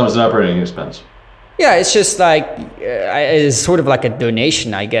like... It becomes an operating expense. Yeah, it's just like, it's sort of like a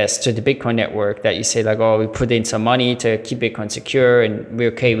donation, I guess, to the Bitcoin network that you say like, we put in some money to keep Bitcoin secure and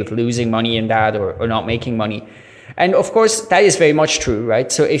we're okay with losing money in that or not making money. And of course, that is very much true,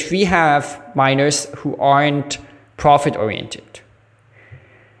 right? So if we have miners who aren't profit oriented,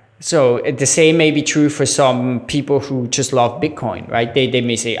 so the same may be true for some people who just love Bitcoin, right? They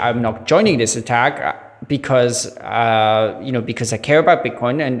may say, I'm not joining this attack because because I care about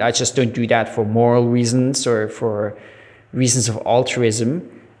Bitcoin and I just don't do that for moral reasons or for reasons of altruism,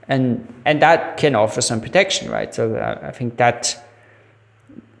 and that can offer some protection, right? So I think that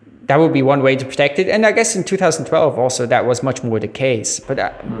would be one way to protect it, and I guess in 2012 also that was much more the case. But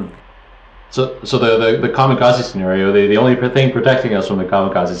So the kamikaze scenario, the only thing protecting us from the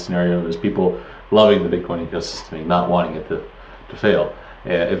kamikaze scenario is people loving the Bitcoin ecosystem and not wanting it to fail.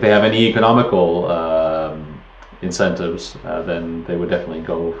 If they have any economical incentives, then they would definitely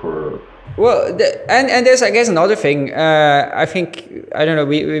go for... Well, and there's, I guess, another thing. I think, I don't know,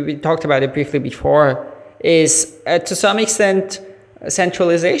 we talked about it briefly before, is to some extent,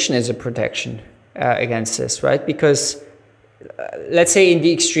 centralization is a protection against this, right? Because let's say in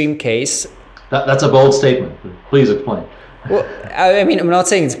the extreme case... That's a bold statement. Please explain. Well, I mean, I'm not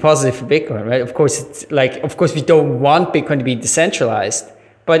saying it's positive for Bitcoin, right? Of course, we don't want Bitcoin to be decentralized.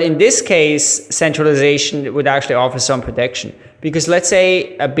 But in this case, centralization would actually offer some protection. Because let's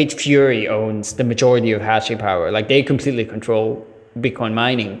say a Bitfury owns the majority of hashing power, like they completely control Bitcoin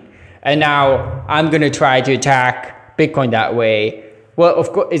mining. And now I'm going to try to attack Bitcoin that way. Well,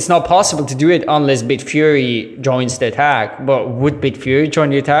 of course, it's not possible to do it unless Bitfury joins the attack. But would Bitfury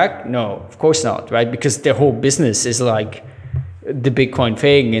join the attack? No, of course not, right? Because their whole business is like the Bitcoin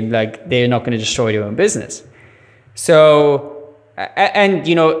thing, and like they're not going to destroy their own business. So, and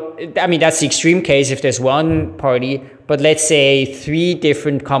I mean, that's the extreme case if there's one party. But let's say 3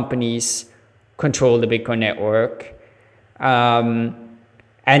 different companies control the Bitcoin network,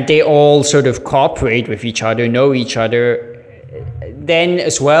 and they all sort of cooperate with each other, know each other. Then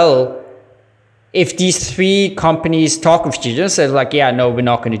as well, if these 3 companies talk with each other, say like, yeah, no, we're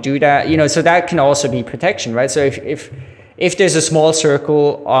not going to do that, so that can also be protection, right? So if there's a small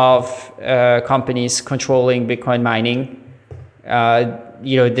circle of companies controlling Bitcoin mining,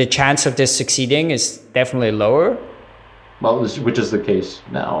 the chance of this succeeding is definitely lower. Well, which is the case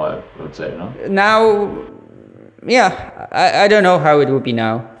now, I would say, no? Now, yeah, I don't know how it would be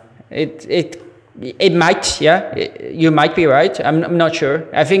now. It might, yeah. You might be right. I'm not sure.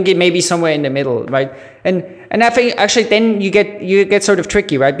 I think it may be somewhere in the middle, right? And I think actually then you get sort of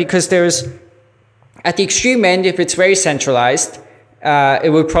tricky, right? Because there's at the extreme end, if it's very centralized,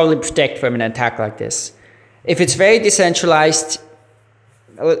 it will probably protect from an attack like this. If it's very decentralized,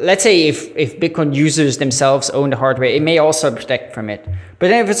 let's say if Bitcoin users themselves own the hardware, it may also protect from it. But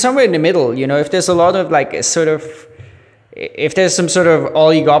then if it's somewhere in the middle, if there's a lot of like a sort of, if there's some sort of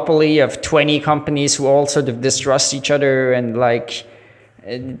oligopoly of 20 companies who all sort of distrust each other, and like,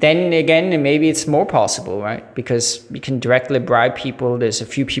 then again, maybe it's more possible, right? Because you can directly bribe people. There's a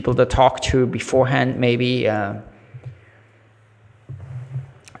few people to talk to beforehand, maybe.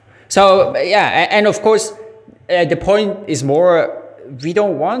 So yeah, and of course, the point is more, we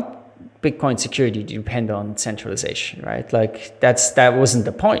don't want Bitcoin security to depend on centralization, right? Like that wasn't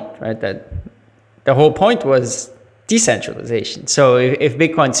the point, right? That the whole point was decentralization. So if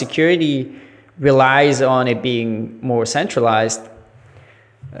Bitcoin security relies on it being more centralized,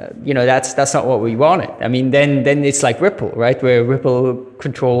 that's not what we wanted. I mean, then it's like Ripple, right? Where Ripple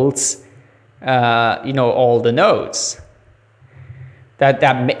controls, all the nodes.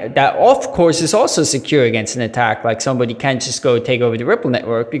 That of course is also secure against an attack. Like somebody can't just go take over the Ripple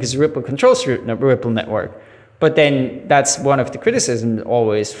network because Ripple controls the Ripple network. But then that's one of the criticisms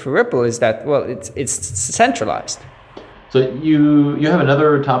always for Ripple is that, well, it's centralized. So you have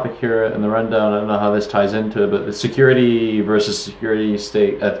another topic here in the rundown. I don't know how this ties into it, but the security versus security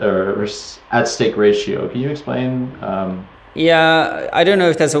stake at stake ratio. Can you explain? Yeah, I don't know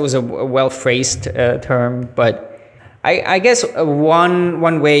if that was a well phrased term, but I guess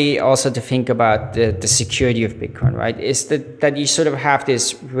one way also to think about the security of Bitcoin, right, is that you sort of have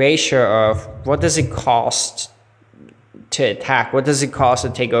this ratio of what does it cost to attack, what does it cost to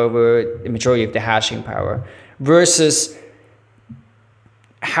take over the majority of the hashing power, versus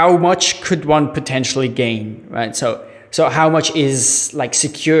how much could one potentially gain, right? So how much is like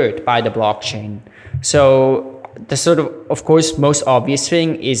secured by the blockchain? So the sort of course, most obvious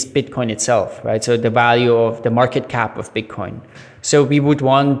thing is Bitcoin itself, right? So the value of the market cap of Bitcoin. So we would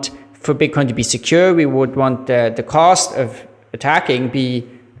want for Bitcoin to be secure, we would want the cost of attacking be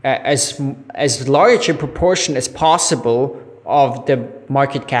as large a proportion as possible of the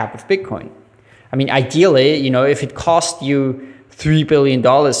market cap of Bitcoin. I mean, ideally, if it cost you $3 billion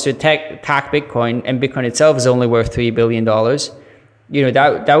to attack Bitcoin, and Bitcoin itself is only worth $3 billion,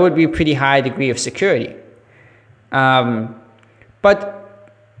 that would be a pretty high degree of security. But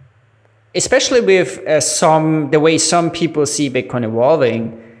especially with the way some people see Bitcoin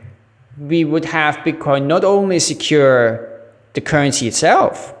evolving, we would have Bitcoin not only secure the currency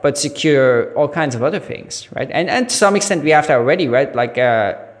itself, but secure all kinds of other things, right? And to some extent, we have that already, right? Like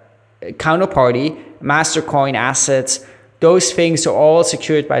counterparty, Mastercoin assets, those things are all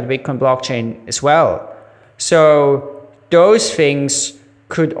secured by the Bitcoin blockchain as well. So those things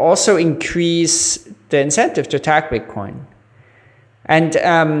could also increase the incentive to attack Bitcoin. And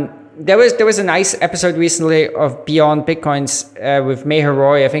there was a nice episode recently of Beyond Bitcoins with Meher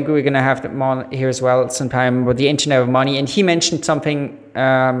Roy. I think we're going to have them on here as well sometime, with the Internet of Money. And he mentioned something,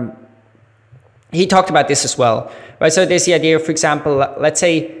 he talked about this as well, right? So there's the idea, for example, let's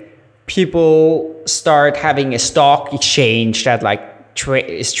say people start having a stock exchange that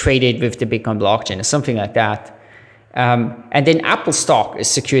is traded with the Bitcoin blockchain or something like that. And then Apple stock is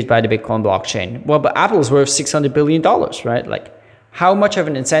secured by the Bitcoin blockchain. Well, but Apple's worth $600 billion, right? Like, how much of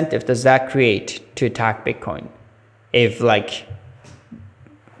an incentive does that create to attack Bitcoin? If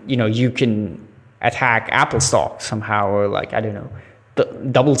you can attack Apple stock somehow, or I don't know,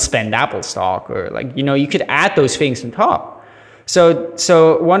 double spend Apple stock, or you could add those things on top.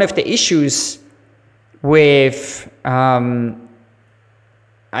 So one of the issues with, I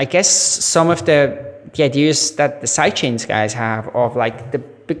guess, some of the ideas that the sidechains guys have of the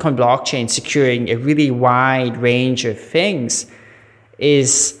Bitcoin blockchain securing a really wide range of things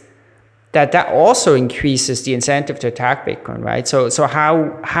is that also increases the incentive to attack Bitcoin, right? So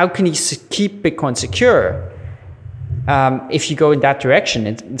how can you keep Bitcoin secure if you go in that direction?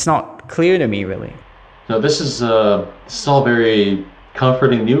 It's not clear to me, really. No, this is all very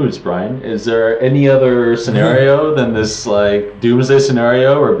comforting news, Brian. Is there any other scenario than this doomsday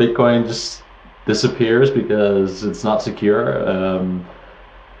scenario where Bitcoin just disappears because it's not secure?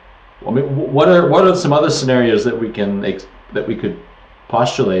 What are some other scenarios that we could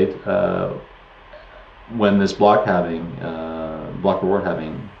postulate when this block reward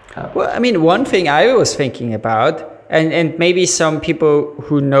halving happens? Well, I mean, one thing I was thinking about, and maybe some people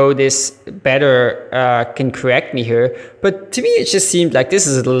who know this better can correct me here, but to me it just seems like this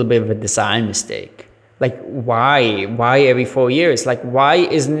is a little bit of a design mistake. Why every 4 years? Why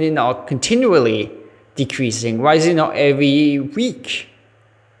isn't it not continually decreasing? Why is it not every week?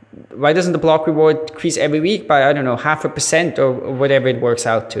 Why doesn't the block reward decrease every week by, I don't know, 0.5% or whatever it works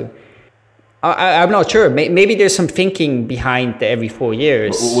out to? I'm not sure. Maybe there's some thinking behind the every 4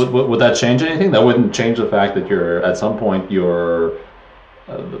 years. Would that change anything? That wouldn't change the fact that at some point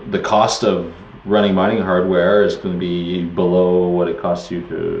the cost of running mining hardware is going to be below what it costs you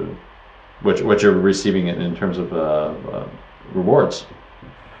to, what you're receiving in terms of rewards.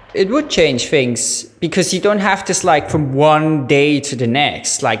 It would change things because you don't have this from one day to the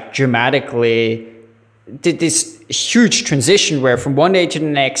next, dramatically this huge transition where from one day to the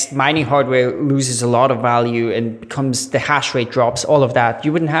next, mining hardware loses a lot of value and the hash rate drops, all of that.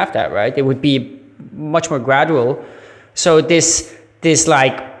 You wouldn't have that, right? It would be much more gradual. So this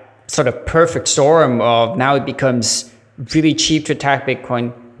sort of perfect storm of now it becomes really cheap to attack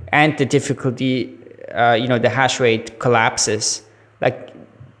Bitcoin and the difficulty, the hash rate collapses.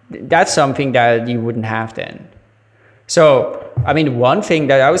 That's something that you wouldn't have then. So, I mean, one thing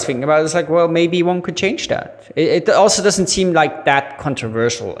that I was thinking about is maybe one could change that. It also doesn't seem like that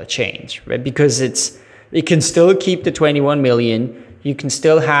controversial a change, right? Because it can still keep the 21 million. You can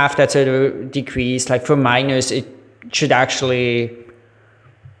still have that sort of decrease. For miners, it should actually,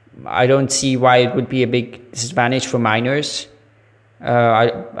 I don't see why it would be a big disadvantage for miners.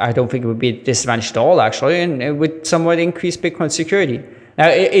 I don't think it would be a disadvantage at all, actually, and it would somewhat increase Bitcoin security. Now,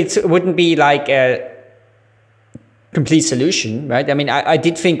 it wouldn't be a complete solution, right? I mean, I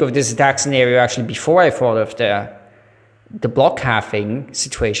did think of this attack scenario actually before I thought of the block halving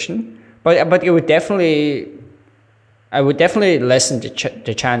situation, but it would definitely, I would definitely lessen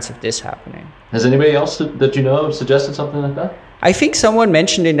the chance of this happening. Has anybody else that you know suggested something like that? I think someone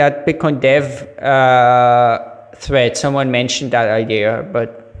mentioned in that Bitcoin Dev thread, someone mentioned that idea,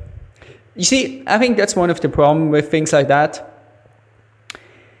 but you see, I think that's one of the problems with things like that.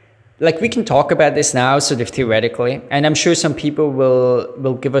 like we can talk about this now sort of theoretically, and I'm sure some people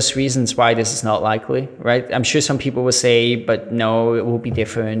will give us reasons why this is not likely, right? I'm sure some people will say, but no, it will be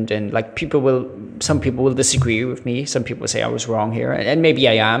different, and like some people will disagree with me. Some people will say I was wrong here, and maybe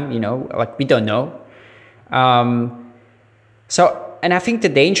I am, like we don't know. And I think the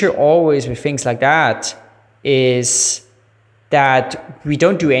danger always with things like that is that we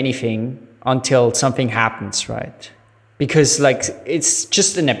don't do anything until something happens, right? Because like it's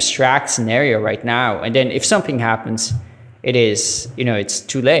just an abstract scenario right now, and then if something happens, it is, it's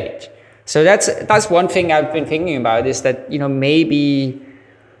too late. So that's one thing I've been thinking about, is that maybe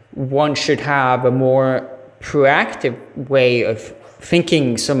one should have a more proactive way of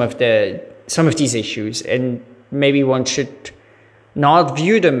thinking some of these issues, and maybe one should not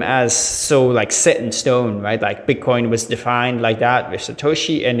view them as so like set in stone, right? Like Bitcoin was defined like that with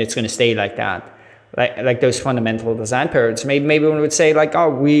Satoshi, and it's going to stay like that. Like those fundamental design patterns. Maybe one would say like, oh,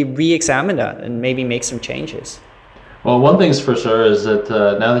 we re-examine that and maybe make some changes. Well, one thing's for sure is that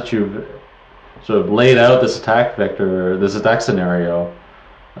now that you've sort of laid out this attack vector, this attack scenario,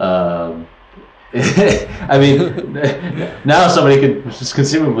 I mean, now somebody could just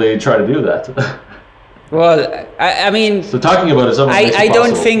conceivably try to do that. Well, I mean, so talking about it, I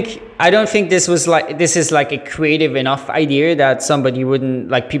don't think this is like a creative enough idea that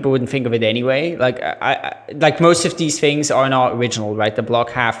people wouldn't think of it anyway. Like most of these things are not original, right? The block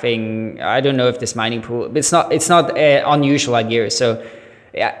halving, I don't know if this mining pool, it's not an unusual idea. So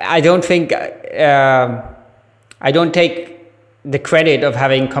I don't think I don't take the credit of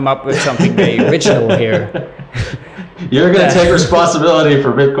having come up with something very original here. You're going to take responsibility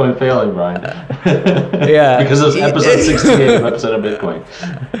for Bitcoin failing, Brian. Yeah. Because of episode 68 of Episode of Bitcoin.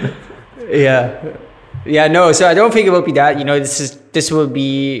 Yeah, no, so I don't think it will be that, this will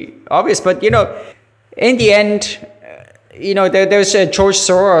be obvious, but, in the end, there's George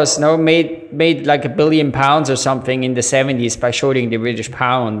Soros, made like £1 billion or something in the 70s by shorting the British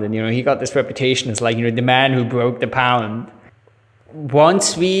pound. And, he got this reputation as like, the man who broke the pound.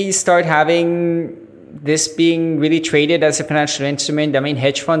 Once we start having this being really traded as a financial instrument, I mean,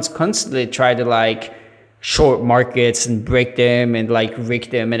 hedge funds constantly try to like short markets and break them and like rig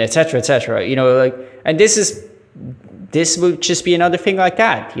them and etc. And this will just be another thing like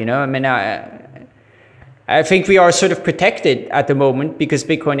that, I mean, I think we are sort of protected at the moment because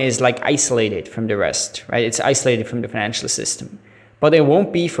Bitcoin is like isolated from the rest, right? It's isolated from the financial system, but it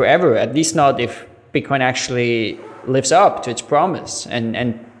won't be forever, at least not if Bitcoin actually lives up to its promise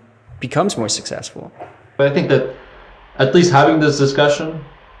and becomes more successful. But I think that at least having this discussion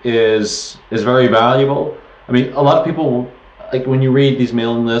is very valuable. I mean, a lot of people, like when you read these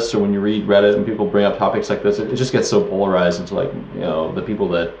mailing lists or when you read Reddit and people bring up topics like this, it just gets so polarized into like, the people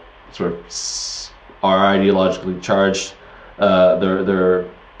that sort of are ideologically charged, their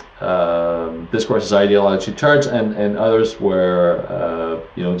discourse is ideologically charged, and others where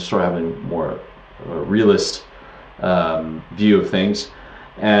sort of having more realist view of things.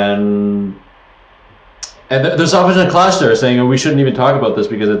 And there's often a clash there saying, we shouldn't even talk about this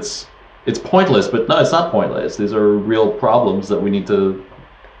because it's pointless. But no, it's not pointless. These are real problems that we need to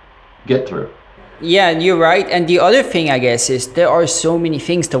get through. Yeah, and you're right. And the other thing, I guess, is there are so many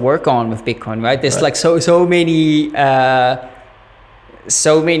things to work on with Bitcoin, right? There's like so many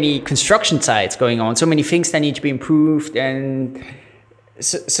construction sites going on, so many things that need to be improved. And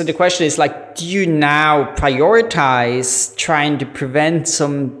so the question is like, do you now prioritize trying to prevent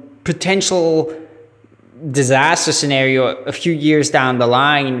some potential disaster scenario a few years down the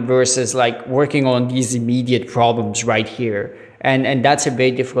line versus like working on these immediate problems right here? And that's a very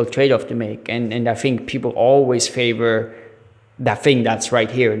difficult trade-off to make. And I think people always favor that thing that's right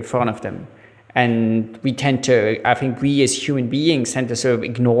here in front of them. And we as human beings tend to sort of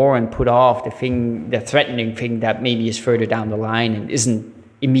ignore and put off the threatening thing that maybe is further down the line and isn't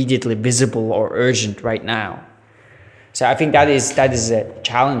immediately visible or urgent right now. So I think that is a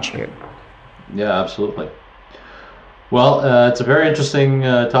challenge here. Yeah, absolutely. Well, it's a very interesting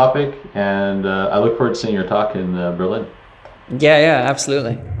topic, and I look forward to seeing your talk in Berlin. Yeah,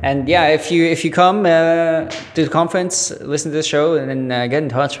 absolutely. And yeah, if you come to the conference, listen to the show, and then get in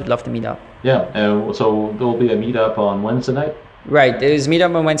touch, we'd love to meet up. Yeah, so there will be a meetup on Wednesday night? Right, there's a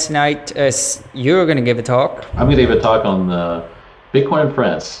meetup on Wednesday night. You're going to give a talk. I'm going to give a talk on Bitcoin in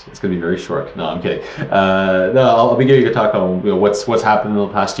France. It's going to be very short. No, I'm kidding. I'll be giving a talk on what's happened in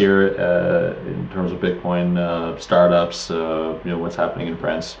the past year in terms of Bitcoin startups. What's happening in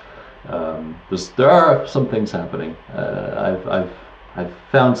France. There are some things happening. I've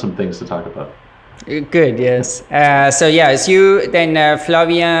found some things to talk about. Good, yes. So yeah, it's you, then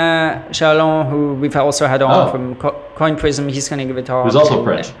Flavien Charlon, who we've also had on from Coin Prism. He's going to give a talk. Who's also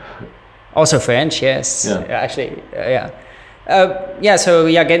French. Also French, yes. Yeah. Actually, yeah. So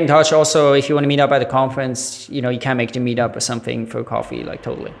yeah, get in touch. Also, if you want to meet up at a conference, you can make the meetup or something for coffee, like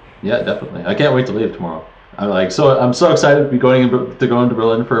totally. Yeah, definitely. I can't wait to leave tomorrow. I'm so excited to be going into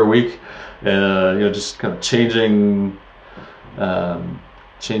Berlin for a week, and just kind of changing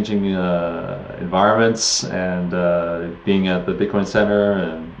environments and being at the Bitcoin Center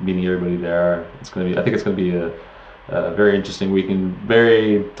and meeting everybody there. I think it's going to be a very interesting week, and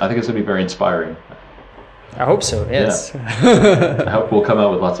I think it's going to be very inspiring. I hope so. Yes. Yeah. I hope we'll come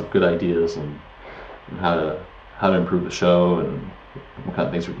out with lots of good ideas and how to improve the show and what kind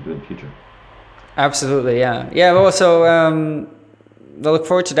of things we can do in the future. Absolutely, yeah. Yeah, well, so I look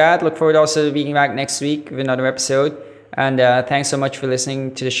forward to that. Look forward also to being back next week with another episode. And thanks so much for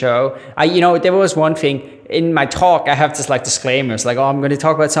listening to the show. There was one thing in my talk. I have this disclaimers, I'm going to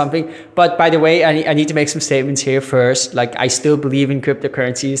talk about something. But by the way, I need to make some statements here first. I still believe in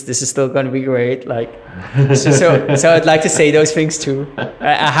cryptocurrencies. This is still going to be great. So I'd like to say those things too.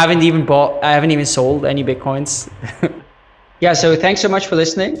 I haven't even sold any Bitcoins. Yeah, so thanks so much for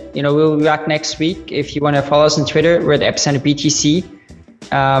listening. We'll be back next week. If you want to follow us on Twitter, we're at Epicenter BTC.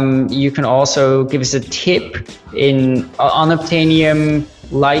 You can also give us a tip on Unobtainium,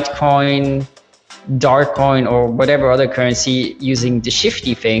 Litecoin, Darkcoin, or whatever other currency using the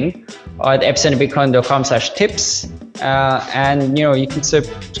Shifty thing at epicenterbitcoin.com/tips. And you can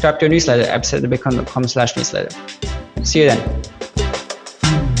subscribe to our newsletter, epicenterbitcoin.com/newsletter. See you then.